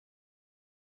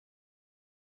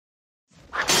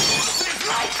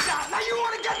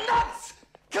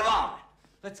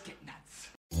Let's get nuts.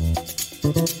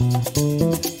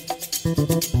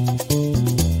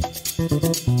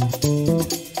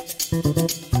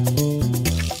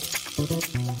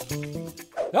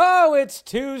 Oh, it's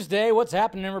Tuesday. What's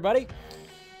happening, everybody?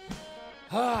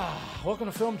 Welcome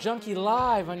to Film Junkee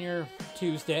Live on your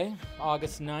Tuesday,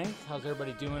 August 9th. How's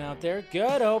everybody doing out there?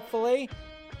 Good, hopefully.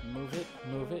 Move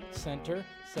it, center.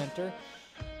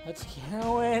 What's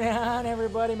going on,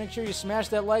 everybody? Make sure you smash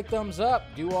that like, thumbs up,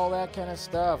 do all that kind of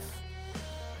stuff.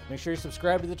 Make sure you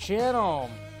subscribe to the channel.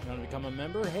 You want to become a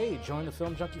member? Hey, join the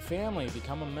Film Junkee family.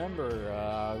 Become a member.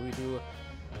 We do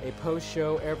a post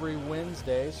show every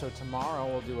Wednesday, so tomorrow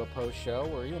we'll do a post show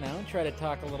where, try to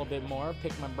talk a little bit more,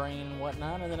 pick my brain and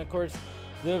whatnot, and then, of course,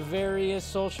 the various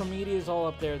social medias all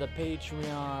up there, the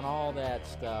Patreon, all that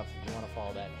stuff, if you want to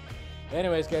follow that.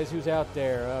 Anyways, guys, who's out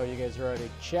there? Oh, you guys are already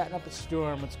chatting up a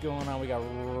storm. What's going on? We got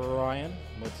Ryan.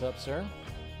 What's up, sir?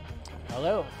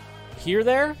 Hello. Here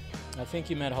there? I think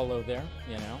you meant hello there,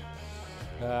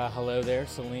 hello there,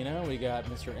 Selena. We got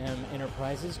Mr. M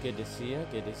Enterprises. Good to see you.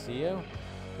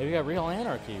 Hey, we got Real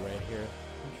Anarchy right here.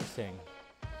 Interesting.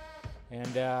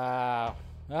 And,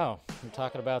 we're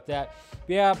talking about that.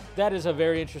 Yeah, that is a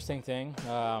very interesting thing.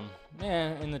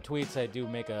 In the tweets, I do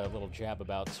make a little jab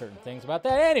about certain things about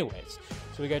that. Anyways,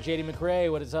 so we got JD McRae.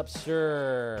 What is up,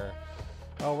 sir?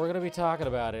 Oh, we're going to be talking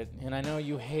about it. And I know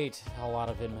you hate a lot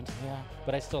of it. Yeah,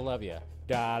 but I still love you,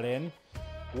 darling.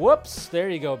 Whoops. There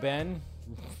you go, Ben.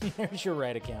 There's your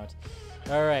right account.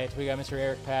 All right, we got Mr.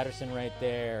 Eric Patterson right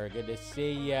there. Good to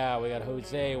see ya. We got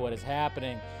Jose. What is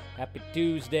happening? Happy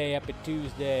Tuesday.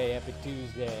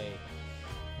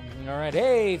 All right,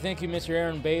 hey, thank you, Mr.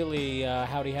 Aaron Bailey.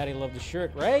 Howdy, love the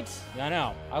shirt, right? I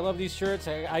know. I love these shirts.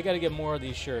 I got to get more of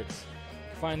these shirts.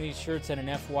 Find these shirts at an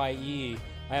FYE.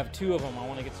 I have 2 of them. I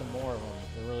want to get some more of them.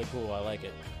 They're really cool. I like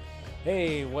it.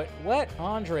 Hey, what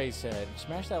Andre said.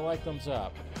 Smash that like, thumbs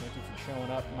up. Thank you for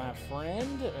showing up, my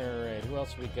friend. All right, who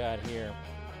else we got here?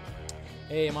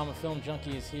 Hey, Mama Film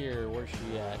Junkie is here. Where's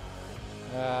she at?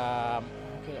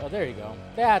 Okay. Oh, there you go.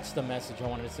 That's the message I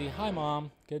wanted to see. Hi, Mom.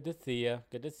 Good to see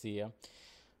you.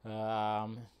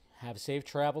 Have safe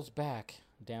travels back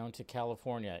down to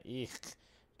California. Eek.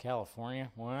 California?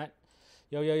 What?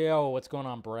 Yo. What's going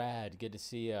on, Brad? Good to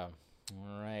see you.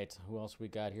 All right, who else we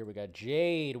got here? We got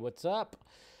Jade. What's up?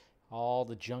 All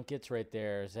the junkets right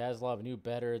there. Zaslav knew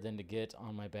better than to get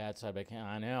on my bad side, but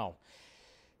I know.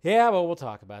 Yeah, but we'll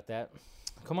talk about that.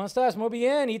 Come on, estás? Muy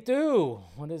bien. ¿Y tú?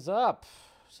 What is up?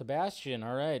 Sebastian.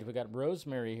 All right, we got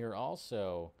Rosemary here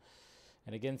also.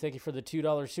 And again, thank you for the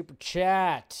 $2 super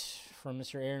chat from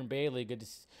Mr. Aaron Bailey. Good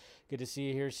to see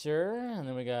you here, sir. And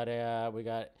then we got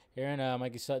Aaron,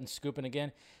 Mikey Sutton scooping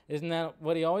again. Isn't that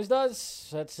what he always does?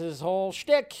 That's his whole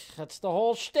shtick. That's the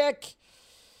whole shtick.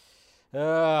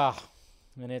 And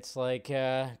it's like,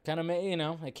 kind of,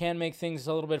 it can make things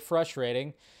a little bit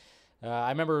frustrating. I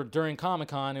remember during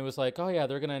Comic-Con, it was like, oh yeah,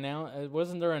 they're going to announce,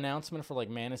 wasn't there an announcement for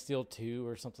like Man of Steel 2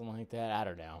 or something like that? I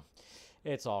don't know.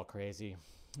 It's all crazy.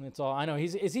 I know.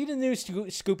 Is he the new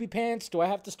Scoopy Pants? Do I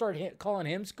have to start calling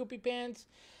him Scoopy Pants?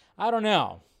 I don't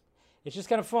know. It's just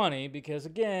kind of funny because,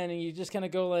 again, you just kind of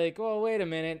go like, oh, wait a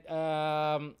minute.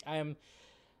 I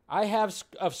have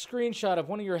a screenshot of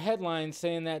one of your headlines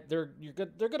saying that they're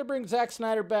going to bring Zack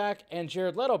Snyder back and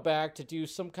Jared Leto back to do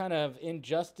some kind of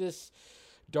injustice,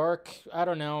 I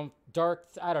don't know.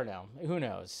 Who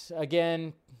knows?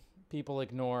 Again, people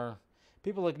ignore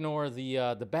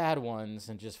the bad ones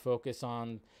and just focus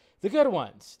on the good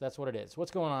ones. That's what it is.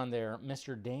 What's going on there,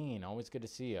 Mr. Dane? Always good to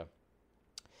see you.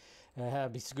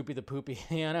 Be Scoopy the Poopy.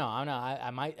 Yeah,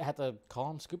 I might have to call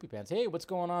him Scoopy Pants. Hey, what's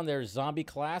going on there? Zombie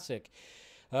Classic.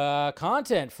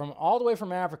 Content from all the way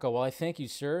from Africa. Well, I thank you,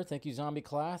 sir. Thank you, Zombie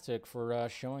Classic, for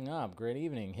showing up. Great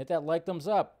evening. Hit that like, thumbs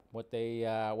up. What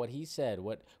he said.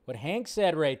 What Hank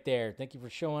said right there. Thank you for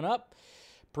showing up.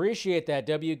 Appreciate that.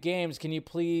 W Games, can you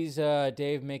please,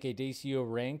 Dave, make a DCO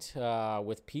ranked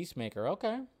with Peacemaker?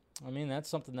 Okay. I mean, that's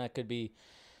something that could be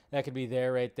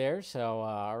there right there. So,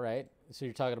 all right. So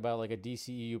you're talking about like a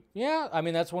DCEU. Yeah, I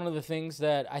mean, that's one of the things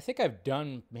that I think I've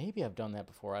done. Maybe I've done that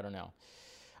before. I don't know.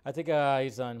 I think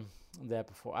he's done that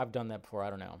before. I've done that before. I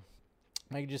don't know.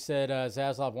 Like you just said,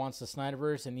 Zaslav wants the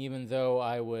Snyderverse, and even though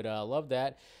I would love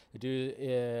that, the dude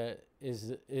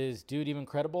is dude even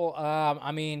credible?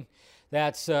 I mean,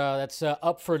 that's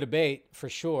up for debate for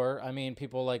sure. I mean,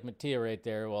 people like Mattia right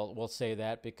there will say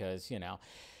that because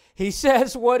he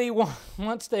says what he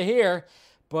wants to hear.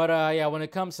 But, yeah, when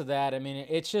it comes to that, I mean,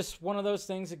 it's just one of those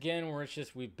things, again, where it's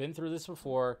just we've been through this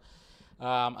before.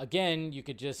 Again, you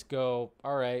could just go,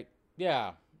 all right,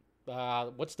 yeah,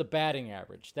 what's the batting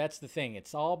average? That's the thing.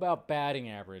 It's all about batting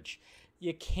average.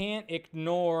 you can't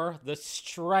ignore the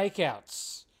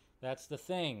strikeouts. That's the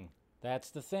thing.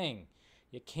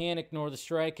 You can't ignore the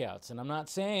strikeouts. And I'm not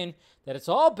saying that it's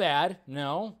all bad.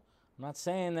 No, I'm not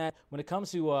saying that when it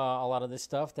comes to a lot of this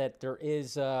stuff that there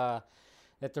is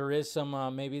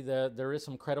some maybe there is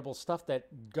some credible stuff that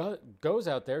goes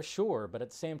out there, sure. But at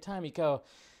the same time, you go,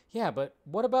 yeah, but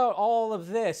what about all of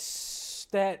this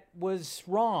that was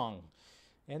wrong?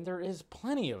 And there is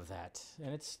plenty of that,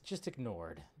 and it's just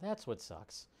ignored. That's what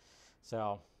sucks.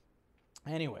 So,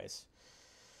 anyways.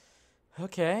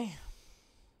 Okay.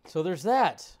 So there's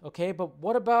that. Okay, but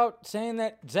what about saying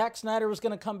that Zack Snyder was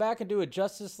going to come back and do a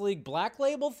Justice League Black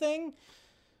Label thing?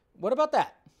 What about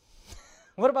that?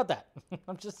 What about that?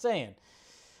 I'm just saying.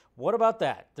 What about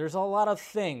that? There's a lot of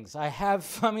things.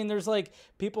 There's like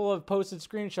people have posted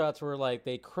screenshots where like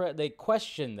they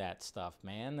question that stuff,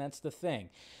 man. That's the thing.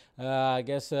 I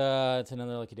guess it's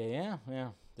another lucky day. Yeah,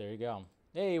 there you go.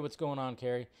 Hey, what's going on,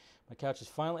 Carrie? My couch is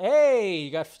finally... Hey,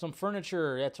 you got some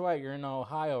furniture. That's right, you're in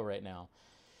Ohio right now.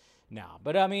 No,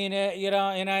 but I mean,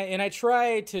 and I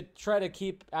try to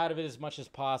keep out of it as much as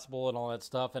possible and all that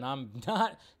stuff, and I'm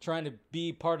not trying to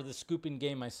be part of the scooping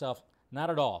game myself. Not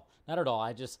at all.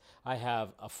 I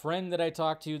have a friend that I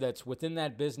talk to that's within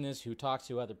that business who talks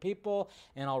to other people,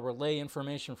 and I'll relay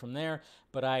information from there.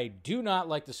 But I do not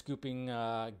like the scooping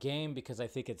game because I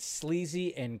think it's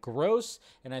sleazy and gross,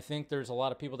 and I think there's a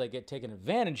lot of people that get taken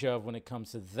advantage of when it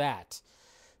comes to that.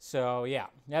 So, yeah,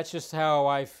 that's just how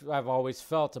I've always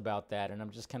felt about that, and I'm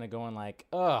just kind of going like,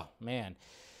 oh, man.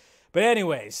 But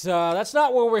anyways, that's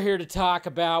not what we're here to talk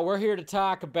about. We're here to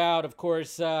talk about, of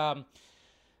course,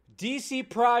 DC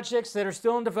projects that are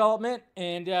still in development,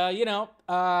 and,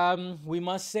 we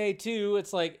must say, too,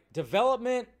 it's like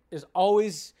development is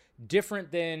always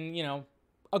different than,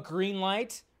 a green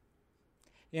light.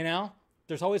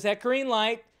 There's always that green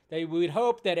light that we would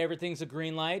hope that everything's a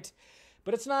green light.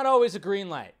 But it's not always a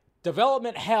green light.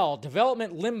 Development hell,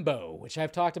 development limbo, which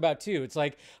I've talked about too. It's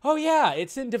like, oh yeah,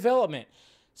 it's in development.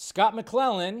 Scott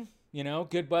McClellan,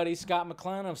 good buddy Scott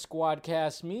McClellan of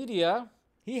Squadcast Media,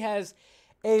 he has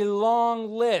a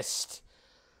long list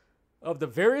of the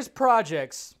various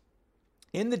projects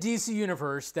in the DC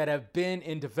universe that have been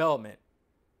in development,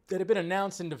 that have been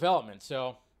announced in development.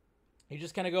 So you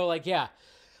just kind of go like, yeah,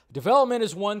 development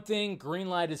is one thing, green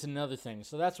light is another thing.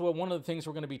 So that's one of the things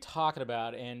we're going to be talking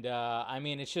about. And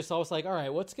it's just always like, all right,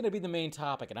 what's going to be the main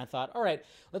topic? And I thought, all right,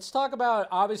 let's talk about,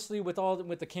 obviously, with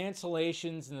the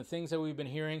cancellations and the things that we've been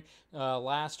hearing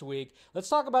last week. Let's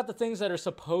talk about the things that are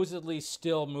supposedly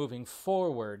still moving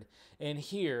forward in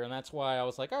here. And that's why I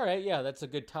was like, all right, yeah, that's a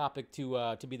good topic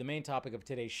to be the main topic of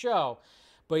today's show.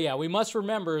 But yeah, we must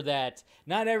remember that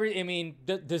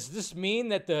does this mean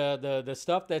that the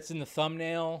stuff that's in the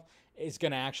thumbnail is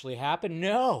going to actually happen?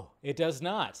 No, it does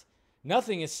not.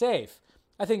 Nothing is safe.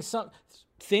 I think some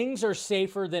things are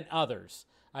safer than others.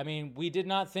 I mean, we did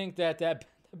not think that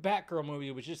Batgirl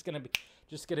movie was just going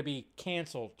to be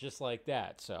canceled just like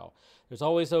that. So there's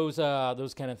always those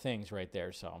kind of things right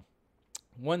there. So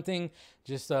one thing,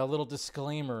 just a little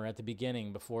disclaimer at the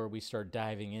beginning before we start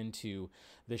diving into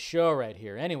the show right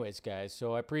here. Anyways, guys,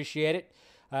 so I appreciate it.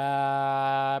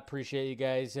 Appreciate you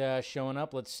guys showing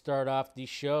up. Let's start off the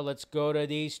show. Let's go to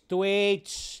these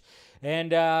tweets.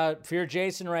 And Fear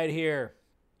Jason right here,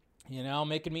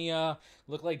 making me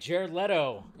look like Jared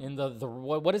Leto in the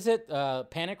what is it?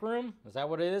 Panic Room? Is that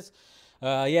what it is?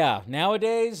 Yeah,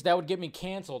 nowadays that would get me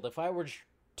canceled. If I were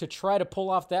to try to pull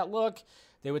off that look,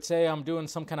 they would say I'm doing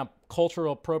some kind of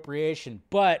cultural appropriation,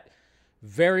 but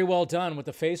very well done with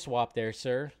the face swap there,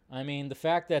 sir. I mean, the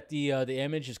fact that the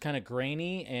image is kind of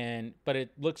grainy, but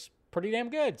it looks pretty damn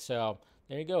good. So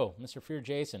there you go, Mr. Fear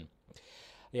Jason.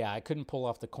 Yeah, I couldn't pull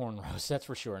off the cornrows, that's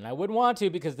for sure. And I wouldn't want to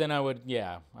because then I would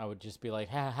just be like,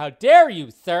 how dare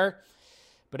you, sir?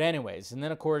 But anyways, and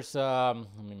then, of course, let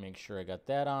me make sure I got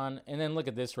that on. And then look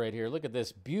at this right here. Look at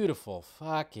this beautiful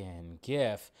fucking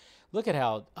GIF. Look at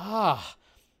how,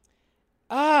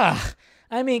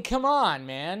 I mean, come on,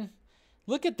 man.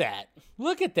 Look at that.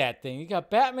 Look at that thing. You got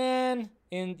Batman,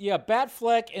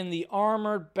 Batfleck in the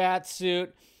armored bat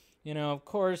suit. Of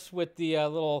course, with the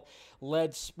little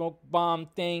lead smoke bomb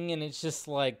thing, and it's just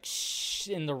like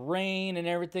in the rain and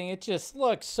everything. It just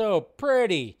looks so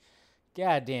pretty.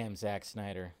 Goddamn, Zack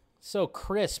Snyder. So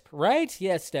crisp, right?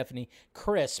 Yes, Stephanie.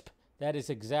 Crisp. That is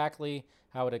exactly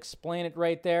how I would explain it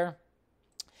right there.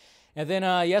 And then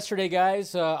yesterday,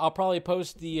 guys, I'll probably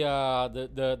post the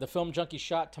film Junkee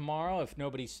shot tomorrow if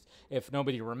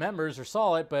nobody remembers or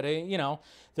saw it. But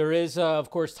there is of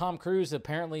course Tom Cruise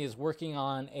apparently is working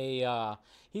on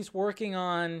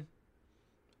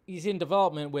he's in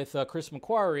development with Chris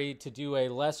McQuarrie to do a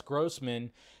Les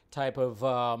Grossman type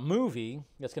of movie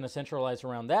that's going to centralize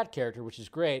around that character, which is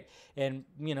great. And,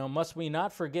 must we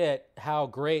not forget how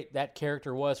great that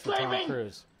character was for Tom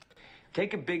Cruise?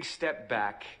 Take a big step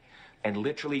back and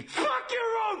literally fuck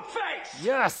your own face!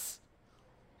 Yes!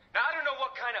 Now, I don't know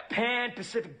what kind of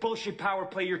pan-Pacific bullshit power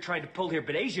play you're trying to pull here,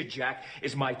 but Asia Jack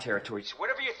is my territory. So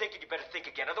whatever you're thinking, you better think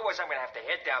again. Otherwise, I'm going to have to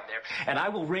head down there, and I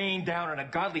will rain down on a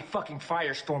godly fucking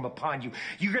firestorm upon you.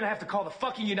 You're going to have to call the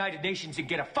fucking United Nations and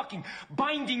get a fucking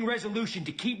binding resolution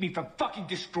to keep me from fucking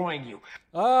destroying you.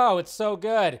 Oh, it's so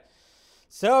good.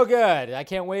 So good. I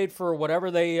can't wait for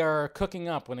whatever they are cooking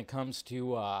up when it comes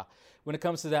to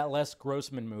that Les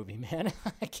Grossman movie, man.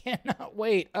 I cannot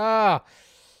wait. Ah,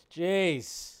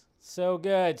 jeez. So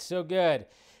good, so good.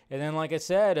 And then, like I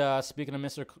said, speaking of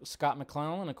Mr. Scott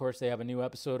McClellan, of course, they have a new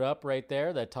episode up right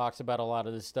there that talks about a lot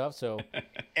of this stuff. So,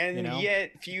 and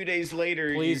yet, a few days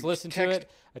later, please listen to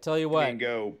it. I tell you what, and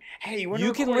go, hey,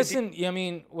 you can listen. I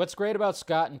mean, what's great about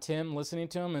Scott and Tim listening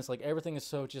to him is like everything is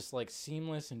so just like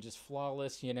seamless and just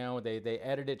flawless. They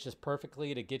edit it just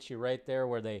perfectly to get you right there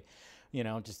where they,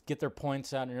 just get their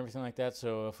points out and everything like that.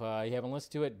 So if you haven't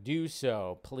listened to it, do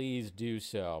so. Please do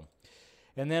so.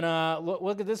 And then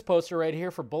look at this poster right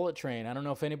here for Bullet Train. I don't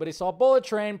know if anybody saw Bullet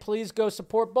Train. Please go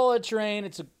support Bullet Train.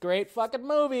 It's a great fucking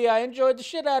movie. I enjoyed the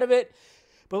shit out of it.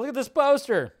 But look at this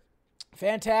poster.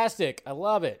 Fantastic. I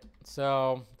love it.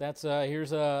 So that's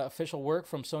here's official work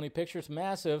from Sony Pictures.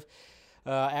 Massive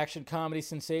action comedy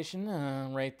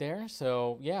sensation right there.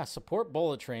 So yeah, support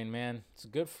Bullet Train, man. It's a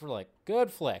good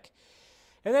flick.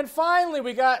 And then finally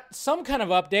we got some kind of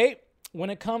update when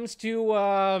it comes to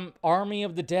Army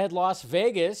of the Dead Las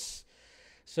Vegas.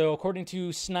 So according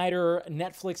to Snyder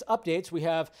Netflix updates, we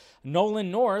have Nolan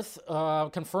North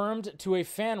confirmed to a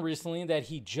fan recently that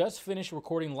he just finished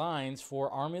recording lines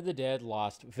for Army of the Dead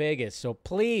Las Vegas. So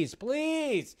please,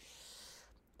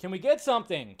 can we get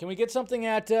something? Can we get something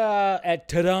at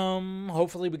Tadum?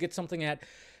 Hopefully we get something at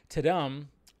Tadum,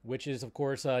 which is, of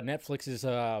course, Netflix's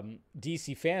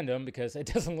DC fandom, because it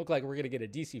doesn't look like we're going to get a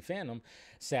DC fandom,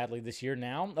 sadly, this year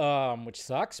now, which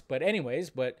sucks. But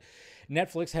anyways,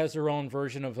 Netflix has their own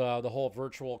version of the whole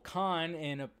virtual con,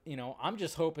 and, I'm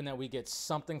just hoping that we get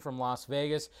something from Las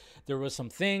Vegas. There was some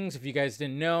things, if you guys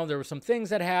didn't know, there were some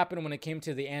things that happened when it came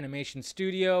to the animation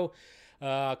studio,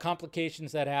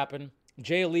 complications that happened.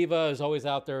 Jay Oliva is always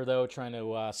out there, though, trying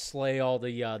to slay all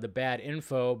the bad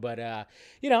info. But,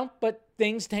 but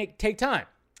things take time.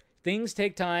 Things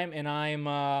take time, and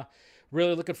I'm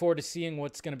really looking forward to seeing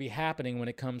what's going to be happening when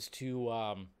it comes to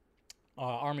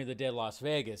Army of the Dead Las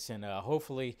Vegas. And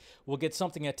hopefully we'll get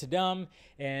something at Tadum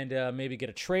and maybe get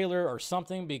a trailer or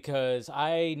something, because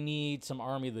I need some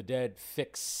Army of the Dead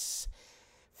fixness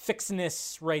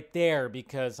right there,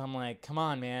 because I'm like, come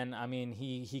on, man. I mean,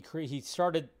 he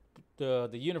started the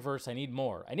universe. I need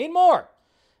more.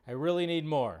 I really need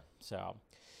more. So,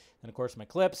 and of course my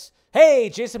clips.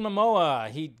 Hey, Jason Momoa.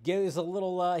 He gives a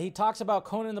little. He talks about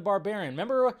Conan the Barbarian.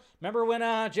 Remember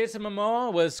when Jason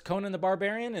Momoa was Conan the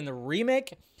Barbarian in the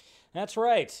remake? That's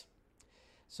right.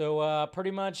 So pretty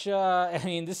much. I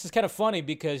mean, this is kind of funny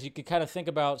because you could kind of think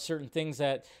about certain things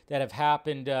that have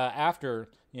happened after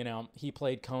he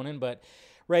played Conan, but.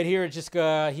 Right here,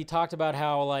 he talked about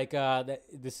how,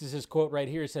 this is his quote right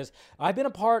here. He says, "I've been a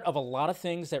part of a lot of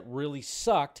things that really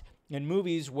sucked in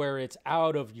movies where it's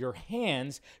out of your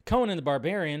hands. Conan the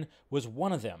Barbarian was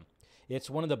one of them. It's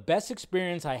one of the best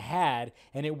experiences I had,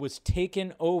 and it was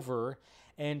taken over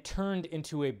and turned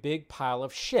into a big pile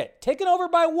of shit." Taken over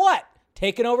by what?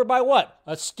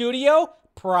 A studio?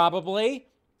 Probably.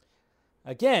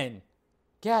 Again,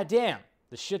 goddamn,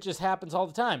 the shit just happens all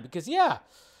the time. Because, yeah,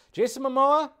 Jason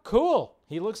Momoa, cool.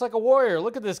 He looks like a warrior.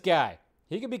 Look at this guy.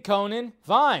 He could be Conan.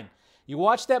 Fine. You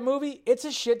watch that movie, it's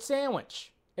a shit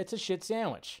sandwich.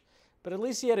 But at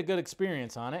least he had a good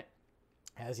experience on it,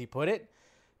 as he put it.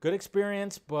 Good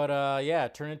experience, but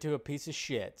turned into a piece of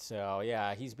shit. So,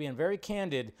 yeah, he's being very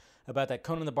candid about that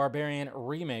Conan the Barbarian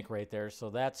remake right there. So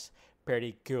that's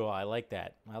pretty cool. I like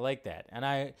that.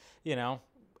 And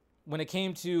when it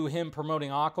came to him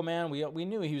promoting Aquaman, we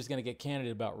knew he was going to get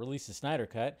candid about release the Snyder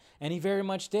Cut, and he very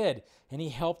much did. And he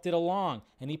helped it along,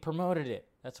 and he promoted it.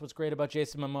 That's what's great about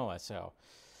Jason Momoa. So,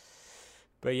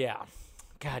 but yeah,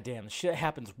 goddamn, shit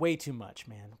happens way too much,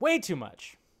 man. Way too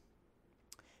much.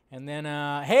 And then,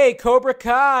 hey, Cobra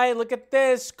Kai, look at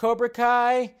this. Cobra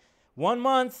Kai, 1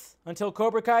 month until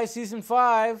Cobra Kai Season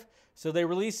 5. So they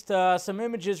released some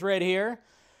images right here.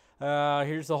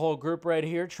 Here's the whole group right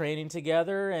here training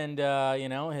together, and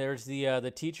here's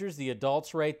the teachers, the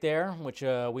adults right there, which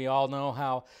we all know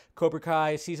how Cobra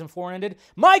Kai season 4 ended.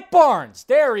 Mike Barnes,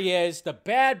 there he is, the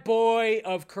bad boy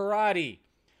of karate.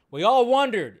 We all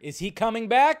wondered, is he coming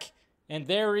back? And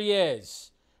there he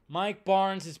is. Mike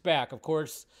Barnes is back, of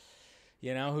course.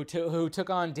 Who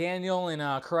took on Daniel in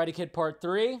Karate Kid Part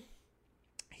 3.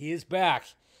 He is back.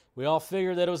 We all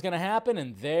figured that it was going to happen,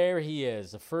 and there he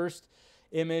is, the first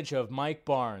image of Mike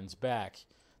Barnes back,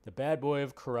 the bad boy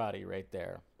of karate right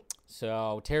there.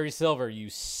 So Terry Silver, you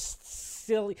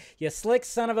slick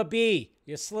son of a bee,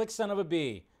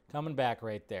 coming back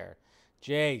right there.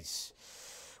 Jays.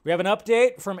 We have an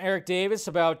update from Eric Davis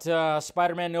about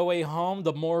Spider-Man No Way Home,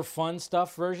 the more fun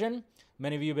stuff version.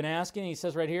 Many of you have been asking. He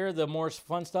says right here, the more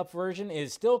fun stuff version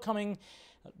is still coming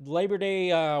Labor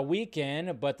Day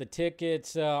weekend, but the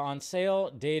tickets on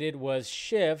sale dated was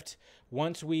shift.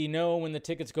 Once we know when the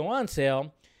tickets go on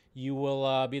sale, you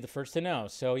will be the first to know.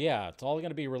 So, yeah, it's all going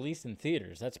to be released in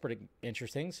theaters. That's pretty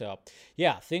interesting. So,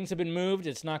 yeah, things have been moved.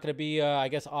 It's not going to be,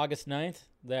 August 9th.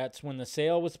 That's when the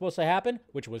sale was supposed to happen,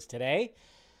 which was today.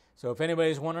 So, if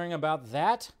anybody's wondering about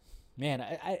that, man,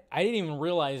 I didn't even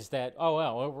realize that,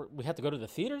 we have to go to the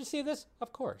theater to see this?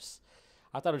 Of course.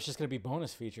 I thought it was just going to be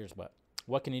bonus features, but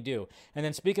what can you do? And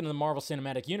then speaking of the Marvel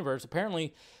Cinematic Universe,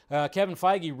 apparently Kevin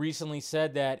Feige recently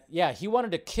said that, he wanted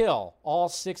to kill all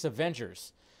 6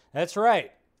 Avengers. That's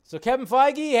right. So Kevin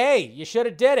Feige, hey, you should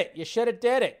have did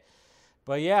it.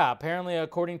 But yeah, apparently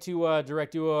according to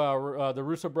direct duo the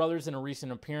Russo brothers in a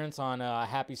recent appearance on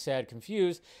Happy, Sad,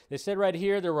 Confused, they said right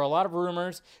here there were a lot of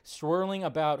rumors swirling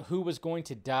about who was going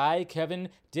to die. Kevin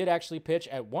did actually pitch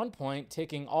at one point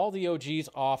taking all the OGs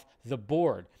off the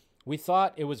board. We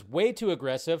thought it was way too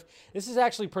aggressive. This is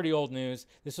actually pretty old news.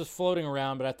 This was floating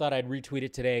around, but I thought I'd retweet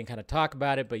it today and kind of talk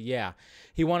about it. But yeah,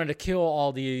 he wanted to kill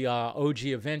all the OG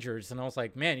Avengers, and I was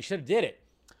like, man, you should have did it.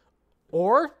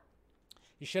 Or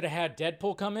you should have had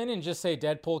Deadpool come in and just say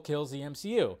Deadpool kills the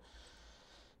MCU.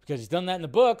 Because he's done that in the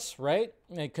books, right?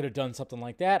 They could have done something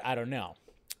like that. I don't know.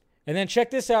 And then check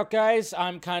this out, guys.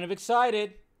 I'm kind of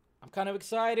excited.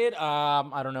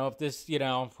 I don't know if this,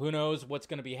 who knows what's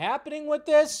going to be happening with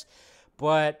this.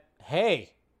 But, hey,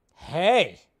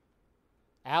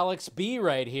 Alex B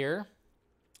right here.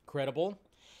 Credible.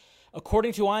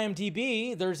 According to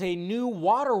IMDb, there's a new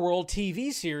Waterworld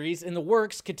TV series in the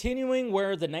works, continuing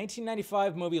where the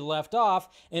 1995 movie left off.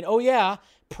 And,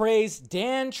 praise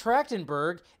Dan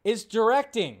Trachtenberg is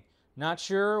directing. Not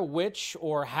sure which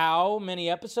or how many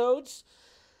episodes.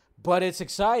 But it's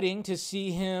exciting to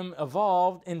see him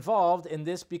involved in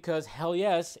this because, hell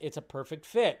yes, it's a perfect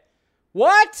fit.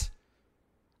 What?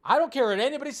 I don't care what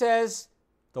anybody says.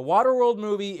 The Waterworld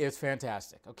movie is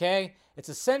fantastic, okay? It's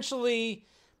essentially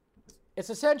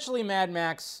Mad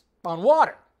Max on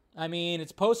water. I mean,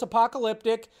 it's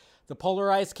post-apocalyptic. The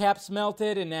polar ice caps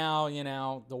melted, and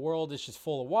now, the world is just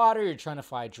full of water. You're trying to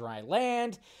find dry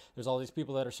land. There's all these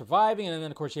people that are surviving, and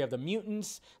then, of course, you have the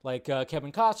mutants, like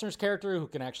Kevin Costner's character, who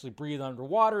can actually breathe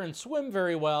underwater and swim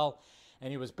very well,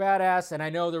 and he was badass. And I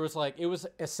know it was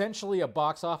essentially a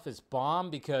box office bomb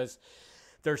because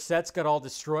their sets got all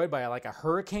destroyed by a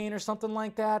hurricane or something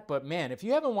like that. But man, if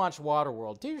you haven't watched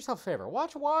Waterworld, do yourself a favor.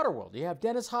 Watch Waterworld. You have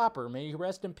Dennis Hopper, may he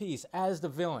rest in peace, as the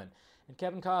villain. And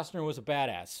Kevin Costner was a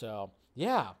badass. So,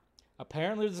 yeah.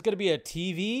 Apparently there's going to be a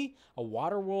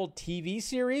Waterworld TV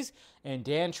series, and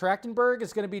Dan Trachtenberg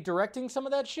is going to be directing some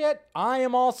of that shit.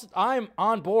 I'm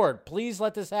on board. Please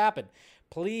let this happen.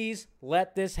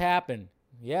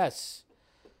 Yes.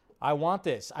 I want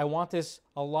this. I want this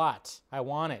a lot. I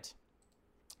want it.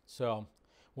 So,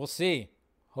 we'll see.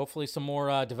 Hopefully some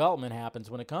more development happens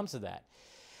when it comes to that.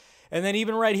 And then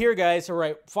even right here, guys, all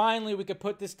right, finally we could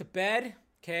put this to bed,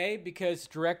 okay, because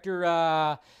director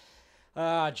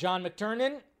John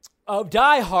McTiernan of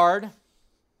Die Hard,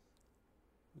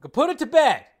 we could put it to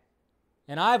bed.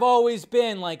 And I've always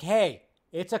been like, hey,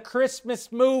 it's a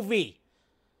Christmas movie.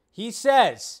 He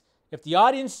says, if the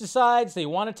audience decides they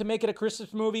wanted to make it a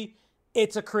Christmas movie,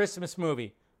 it's a Christmas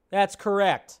movie. That's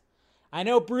correct. I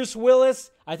know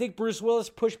I think Bruce Willis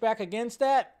pushed back against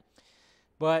that,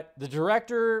 but the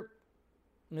director,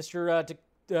 Mr.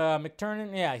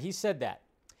 McTiernan, he said that.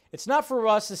 It's not for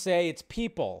us to say, it's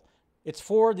people. It's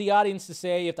for the audience to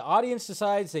say, if the audience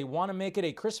decides they want to make it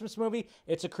a Christmas movie,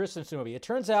 it's a Christmas movie. It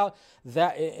turns out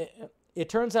that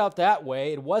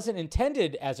way. It wasn't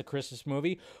intended as a Christmas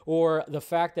movie, or the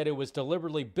fact that it was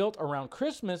deliberately built around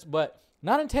Christmas, but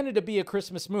not intended to be a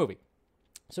Christmas movie.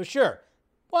 So sure,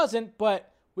 wasn't,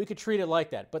 but we could treat it like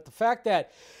that. But the fact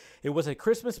that It was a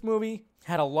Christmas movie,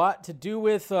 had a lot to do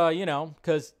with,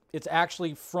 because it's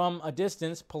actually from a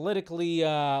distance, politically,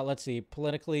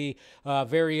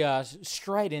 very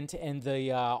strident, and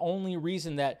the only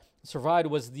reason that survived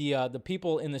was the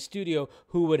people in the studio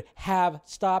who would have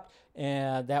stopped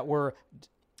that were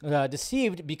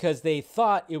deceived because they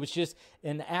thought it was just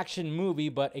an action movie,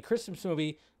 but a Christmas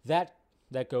movie that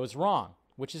goes wrong,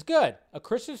 which is good. A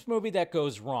Christmas movie that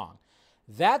goes wrong.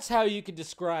 That's how you could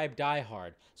describe Die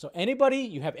Hard. So anybody,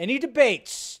 you have any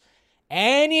debates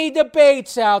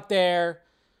out there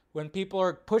when people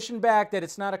are pushing back that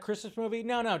it's not a Christmas movie?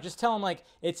 No, just tell them like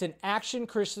it's an action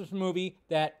Christmas movie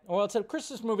it's a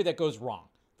Christmas movie that goes wrong.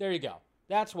 There you go.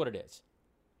 That's what it is.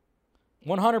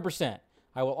 100%.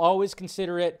 I will always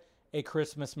consider it a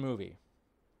Christmas movie.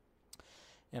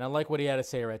 And I like what he had to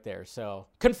say right there. So,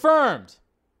 confirmed.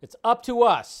 It's up to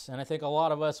us. And I think a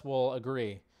lot of us will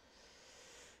agree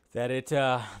that it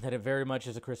very much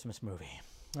is a Christmas movie.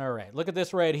 All right, look at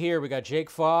this right here. We got Jake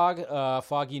Fogg,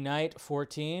 Foggy Night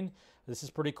 14. This is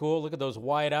pretty cool. Look at those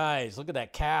wide eyes. Look at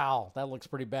that cowl. That looks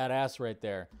pretty badass right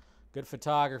there. Good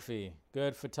photography.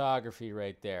 Good photography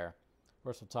right there. Of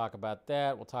course, we'll talk about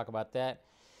that.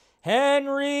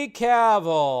 Henry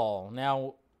Cavill.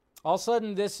 Now, all of a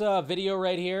sudden, this video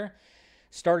right here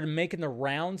started making the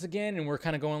rounds again, and we're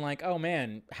kind of going like, oh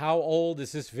man, how old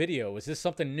is this video? Is this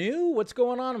something new? What's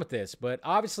going on with this? But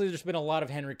obviously there's been a lot of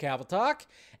Henry Cavill talk,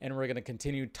 and we're going to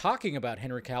continue talking about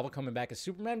Henry Cavill coming back as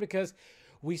Superman because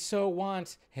we so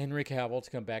want Henry Cavill to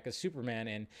come back as Superman.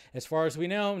 And as far as we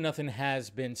know, nothing has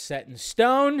been set in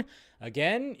stone.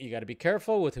 Again, you got to be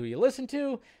careful with who you listen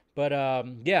to, but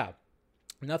yeah.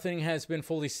 Nothing has been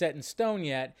fully set in stone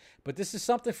yet, but this is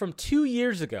something from 2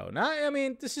 years ago.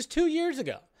 This is 2 years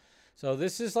ago. So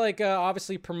this is like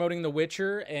obviously promoting The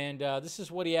Witcher, and this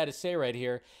is what he had to say right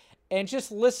here. And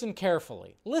just listen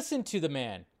carefully. Listen to the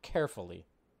man carefully.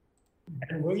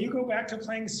 And will you go back to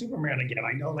playing Superman again?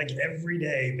 I know like every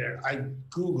day there, I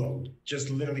Googled just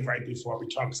literally right before we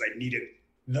talked because I needed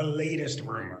the latest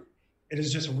rumor. It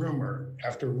is just rumor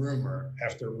after rumor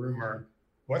after rumor.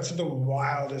 What's the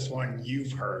wildest one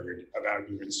you've heard about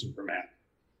you and Superman?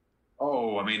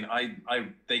 Oh, I mean,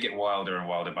 they get wilder and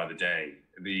wilder by the day.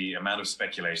 The amount of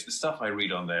speculation, the stuff I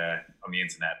read on the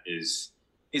internet is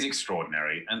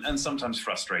extraordinary and sometimes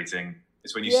frustrating.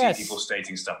 It's when you see people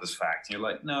stating stuff as fact. And you're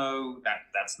like, no,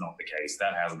 that's not the case.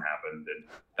 That hasn't happened. And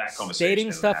that conversation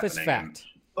stating stuff as fact.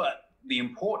 But the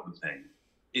important thing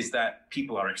is that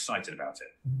people are excited about it.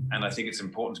 And I think it's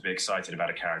important to be excited about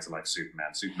a character like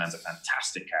Superman. Superman's a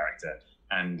fantastic character.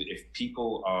 And if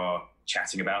people are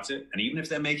chatting about it, and even if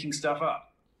they're making stuff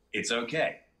up, it's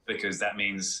okay, because that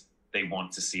means they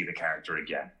want to see the character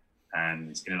again.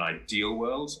 And in an ideal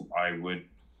world, I would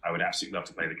absolutely love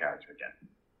to play the character again.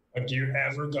 But do you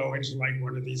ever go into like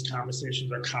one of these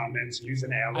conversations or comments, use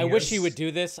an alias? I wish he would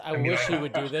do this. I wish he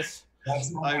would do this.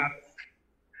 That's not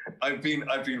I've been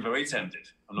very tempted.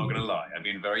 I'm not going to lie. I've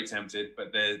been very tempted,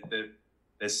 but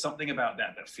there's something about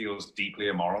that feels deeply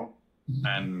immoral.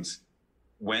 And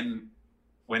when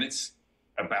it's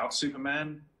about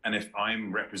Superman, and if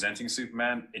I'm representing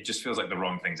Superman, it just feels like the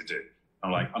wrong thing to do.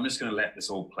 I'm like, I'm just going to let this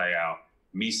all play out.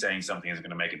 Me saying something isn't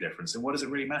going to make a difference. And what does it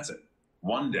really matter?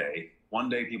 One day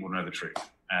people know the truth.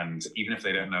 And even if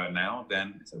they don't know it now,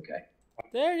 then it's okay.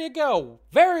 There you go.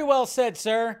 Very well said,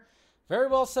 sir. Very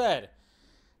well said.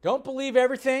 Don't believe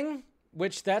everything,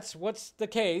 which that's what's the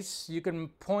case. You can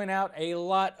point out a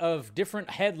lot of different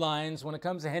headlines when it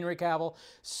comes to Henry Cavill,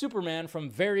 Superman, from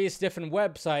various different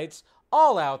websites,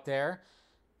 all out there.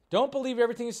 Don't believe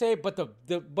everything you say, but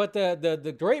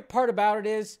the great part about it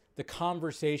is the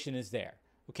conversation is there.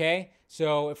 Okay?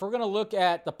 So if we're going to look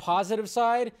at the positive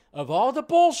side of all the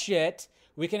bullshit,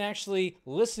 we can actually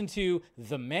listen to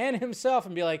the man himself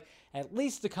and be like, at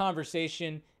least the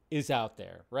conversation is out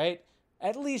there, right?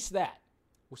 At least that.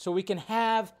 So we can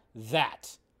have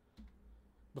that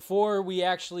before we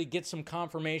actually get some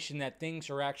confirmation that things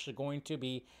are actually going to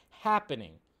be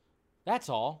happening. That's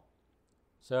all.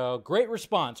 So great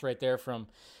response right there from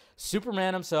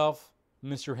Superman himself,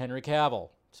 Mr. Henry Cavill.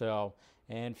 So,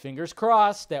 and fingers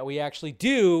crossed that we actually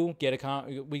do get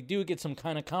some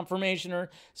kind of confirmation or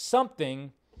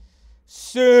something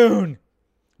soon.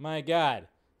 My God,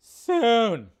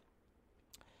 soon.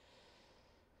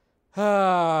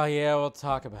 Oh, yeah, we'll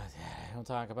talk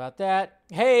about that.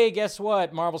 Hey, guess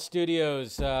what? Marvel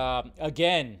Studios,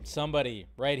 again, somebody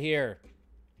right here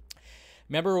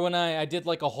Remember when I did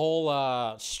like a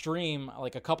whole stream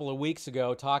like a couple of weeks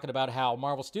ago talking about how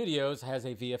Marvel Studios has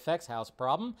a VFX house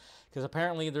problem? Because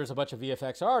apparently there's a bunch of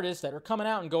VFX artists that are coming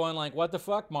out and going like, what the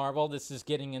fuck, Marvel? This is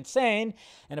getting insane.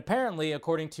 And apparently,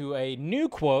 according to a new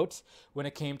quote, when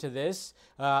it came to this,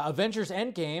 Avengers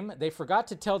Endgame, they forgot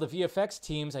to tell the VFX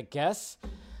teams, I guess,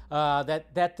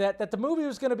 that the movie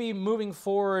was going to be moving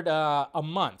forward a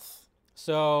month.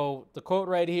 So the quote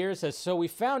right here says, "So we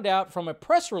found out from a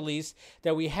press release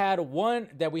that we had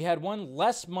one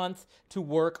less month to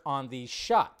work on these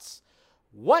shots."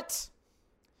 What?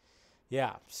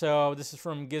 Yeah. So this is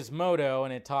from Gizmodo,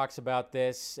 and it talks about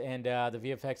this and the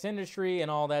VFX industry and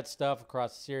all that stuff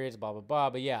across the series, blah blah blah.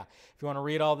 But yeah, if you want to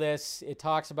read all this, it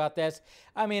talks about this.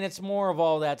 I mean, it's more of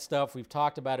all that stuff. We've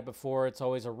talked about it before. It's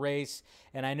always a race,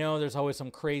 and I know there's always some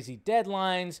crazy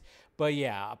deadlines. But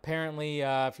yeah, apparently,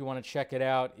 if you want to check it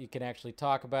out, you can actually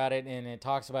talk about it. And it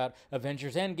talks about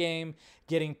Avengers Endgame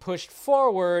getting pushed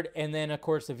forward. And then, of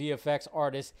course, the VFX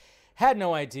artist had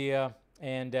no idea.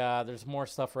 And there's more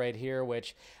stuff right here,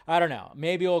 which, I don't know.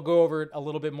 Maybe we'll go over it a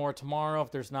little bit more tomorrow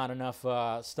if there's not enough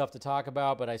stuff to talk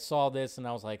about. But I saw this and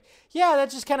I was like, yeah,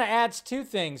 that just kind of adds two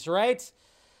things, right?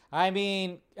 I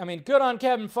mean, good on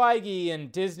Kevin Feige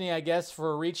and Disney, I guess,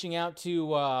 for reaching out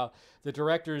to the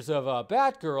directors of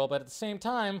Batgirl, but at the same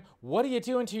time, what are you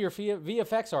doing to your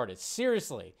VFX artists?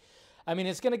 Seriously. I mean,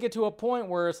 it's going to get to a point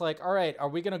where it's like, all right, are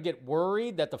we going to get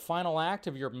worried that the final act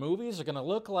of your movies are going to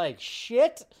look like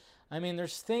shit? I mean,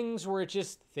 there's things where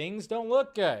things don't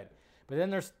look good. But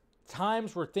then there's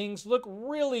times where things look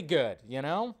really good, you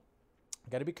know?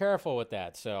 Got to be careful with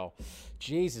that. So,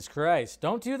 Jesus Christ.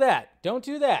 Don't do that. Don't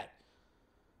do that.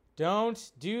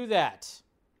 Don't do that.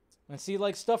 And see,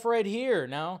 like, stuff right here.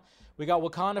 Now, we got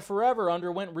Wakanda Forever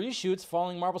underwent reshoots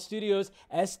following Marvel Studios'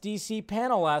 SDC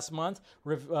panel last month.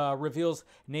 Reveals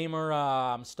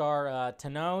Namor star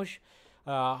Tenoch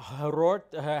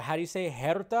Huerta.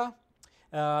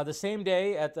 The same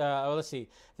day at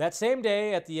that same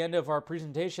day at the end of our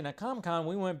presentation at Comic-Con,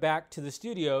 we went back to the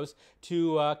studios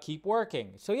to keep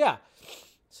working. So yeah,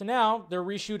 so now they're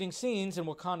reshooting scenes in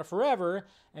Wakanda Forever,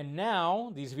 and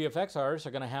now these VFX artists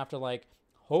are gonna have to like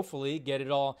hopefully get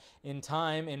it all in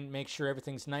time and make sure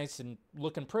everything's nice and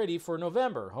looking pretty for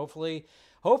November. Hopefully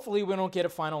we don't get a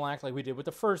final act like we did with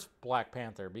the first Black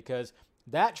Panther, because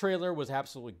that trailer was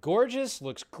absolutely gorgeous,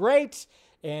 looks great.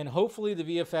 And hopefully the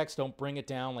VFX don't bring it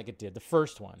down like it did the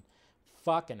first one.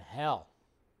 Fucking hell.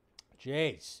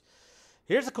 Jeez.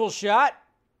 Here's a cool shot.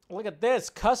 Look at this.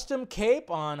 Custom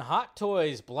cape on Hot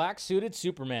Toys. Black suited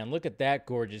Superman. Look at that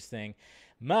gorgeous thing.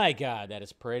 My God, that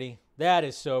is pretty. That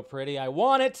is so pretty. I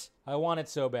want it. I want it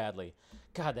so badly.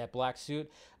 God, that black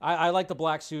suit. I like the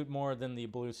black suit more than the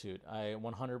blue suit. I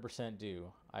 100%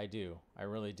 do. I do. I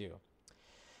really do.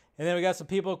 And then we got some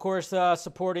people, of course,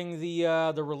 supporting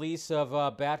the release of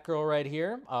Batgirl right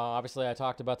here. Obviously, I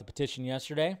talked about the petition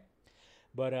yesterday.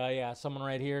 But, yeah, someone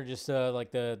right here, just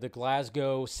like the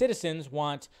Glasgow citizens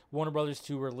want Warner Brothers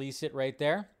to release it right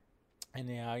there. And,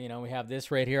 you know, we have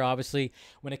this right here. Obviously,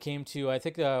 when it came to, I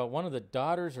think, one of the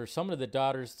daughters or some of the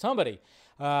daughters, somebody,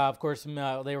 of course,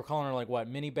 they were calling her, like, what,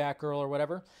 Mini Batgirl or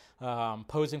whatever,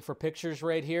 posing for pictures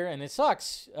right here. And it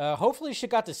sucks. Hopefully, she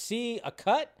got to see a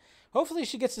cut. Hopefully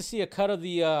she gets to see a cut of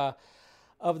the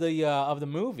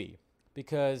movie,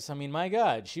 because I mean, my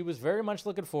God, she was very much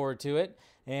looking forward to it.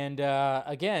 And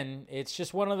again, it's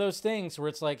just one of those things where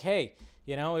it's like, hey,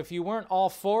 you know, if you weren't all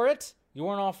for it, you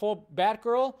weren't all for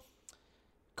Batgirl,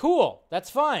 cool, that's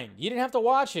fine. You didn't have to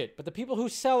watch it. But the people who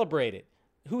celebrate it,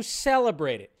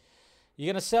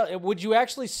 would you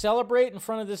actually celebrate in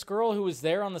front of this girl who was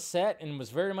there on the set and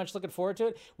was very much looking forward to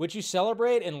it? Would you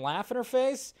celebrate and laugh in her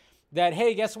face? That,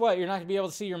 hey, guess what? You're not going to be able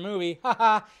to see your movie.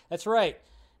 Haha, that's right.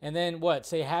 And then what?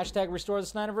 Say hashtag restore the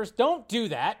Snyderverse? Don't do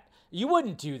that. You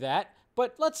wouldn't do that.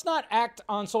 But let's not act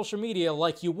on social media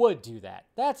like you would do that.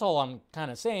 That's all I'm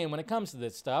kind of saying when it comes to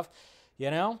this stuff.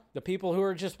 You know? The people who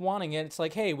are just wanting it, it's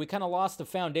like, hey, we kind of lost the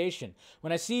foundation.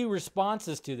 When I see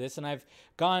responses to this, and I've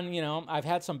gone, you know, I've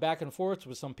had some back and forths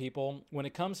with some people when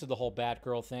it comes to the whole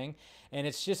Batgirl thing. And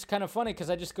it's just kind of funny because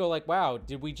I just go like, wow,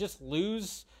 did we just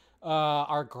lose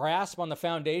our grasp on the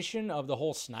foundation of the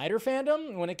whole Snyder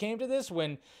fandom when it came to this?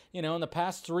 When, you know, in the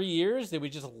past 3 years, did we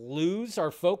just lose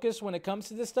our focus when it comes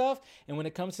to this stuff? And when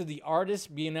it comes to the artists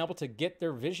being able to get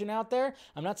their vision out there?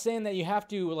 I'm not saying that you have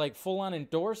to like full on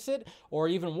endorse it or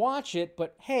even watch it,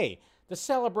 but hey, the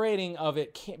celebrating of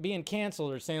it being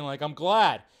canceled or saying like, I'm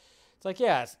glad. It's like,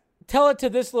 yes, tell it to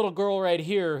this little girl right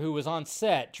here who was on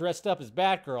set dressed up as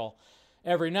Batgirl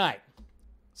every night.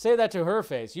 Say that to her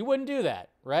face. You wouldn't do that,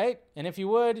 right? And if you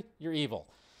would, you're evil.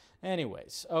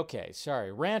 Anyways, okay,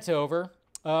 sorry. Rant over.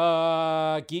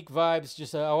 Geek Vibes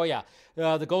just,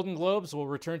 the Golden Globes will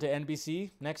return to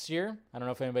NBC next year. I don't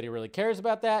know if anybody really cares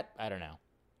about that. I don't know.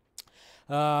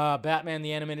 Batman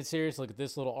the Animated Series. Look at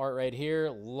this little art right here.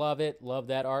 Love it. Love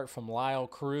that art from Lyle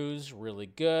Cruz. Really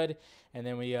good. And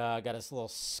then we got this little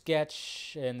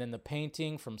sketch and then the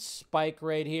painting from Spike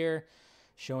right here.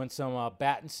 Showing some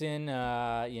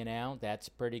Battinson, that's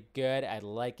pretty good. I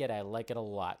like it. I like it a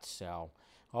lot. So,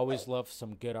 always love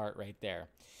some good art right there.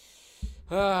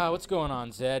 What's going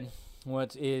on, Zed?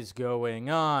 What is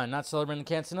going on? Not celebrating the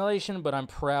cancellation, but I'm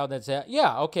proud that's that.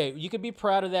 Yeah, okay, you could be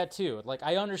proud of that too. Like,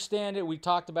 I understand it. We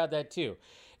talked about that too.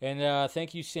 And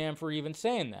thank you, Sam, for even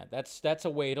saying that. That's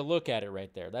a way to look at it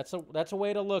right there. That's a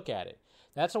way to look at it.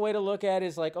 That's a way to look at it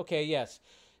is like, okay, yes.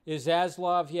 Is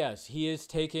Zaslav? Yes, he is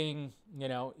taking,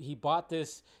 he bought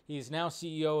this. He's now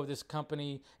CEO of this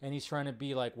company, and he's trying to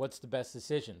be like, what's the best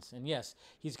decisions? And yes,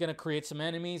 he's going to create some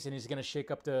enemies, and he's going to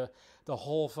shake up the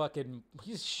whole fucking,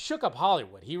 he shook up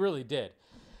Hollywood. He really did.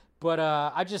 But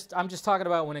I'm just talking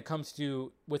about when it comes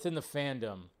to within the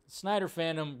fandom. Snyder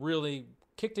fandom really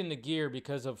kicked into gear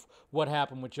because of what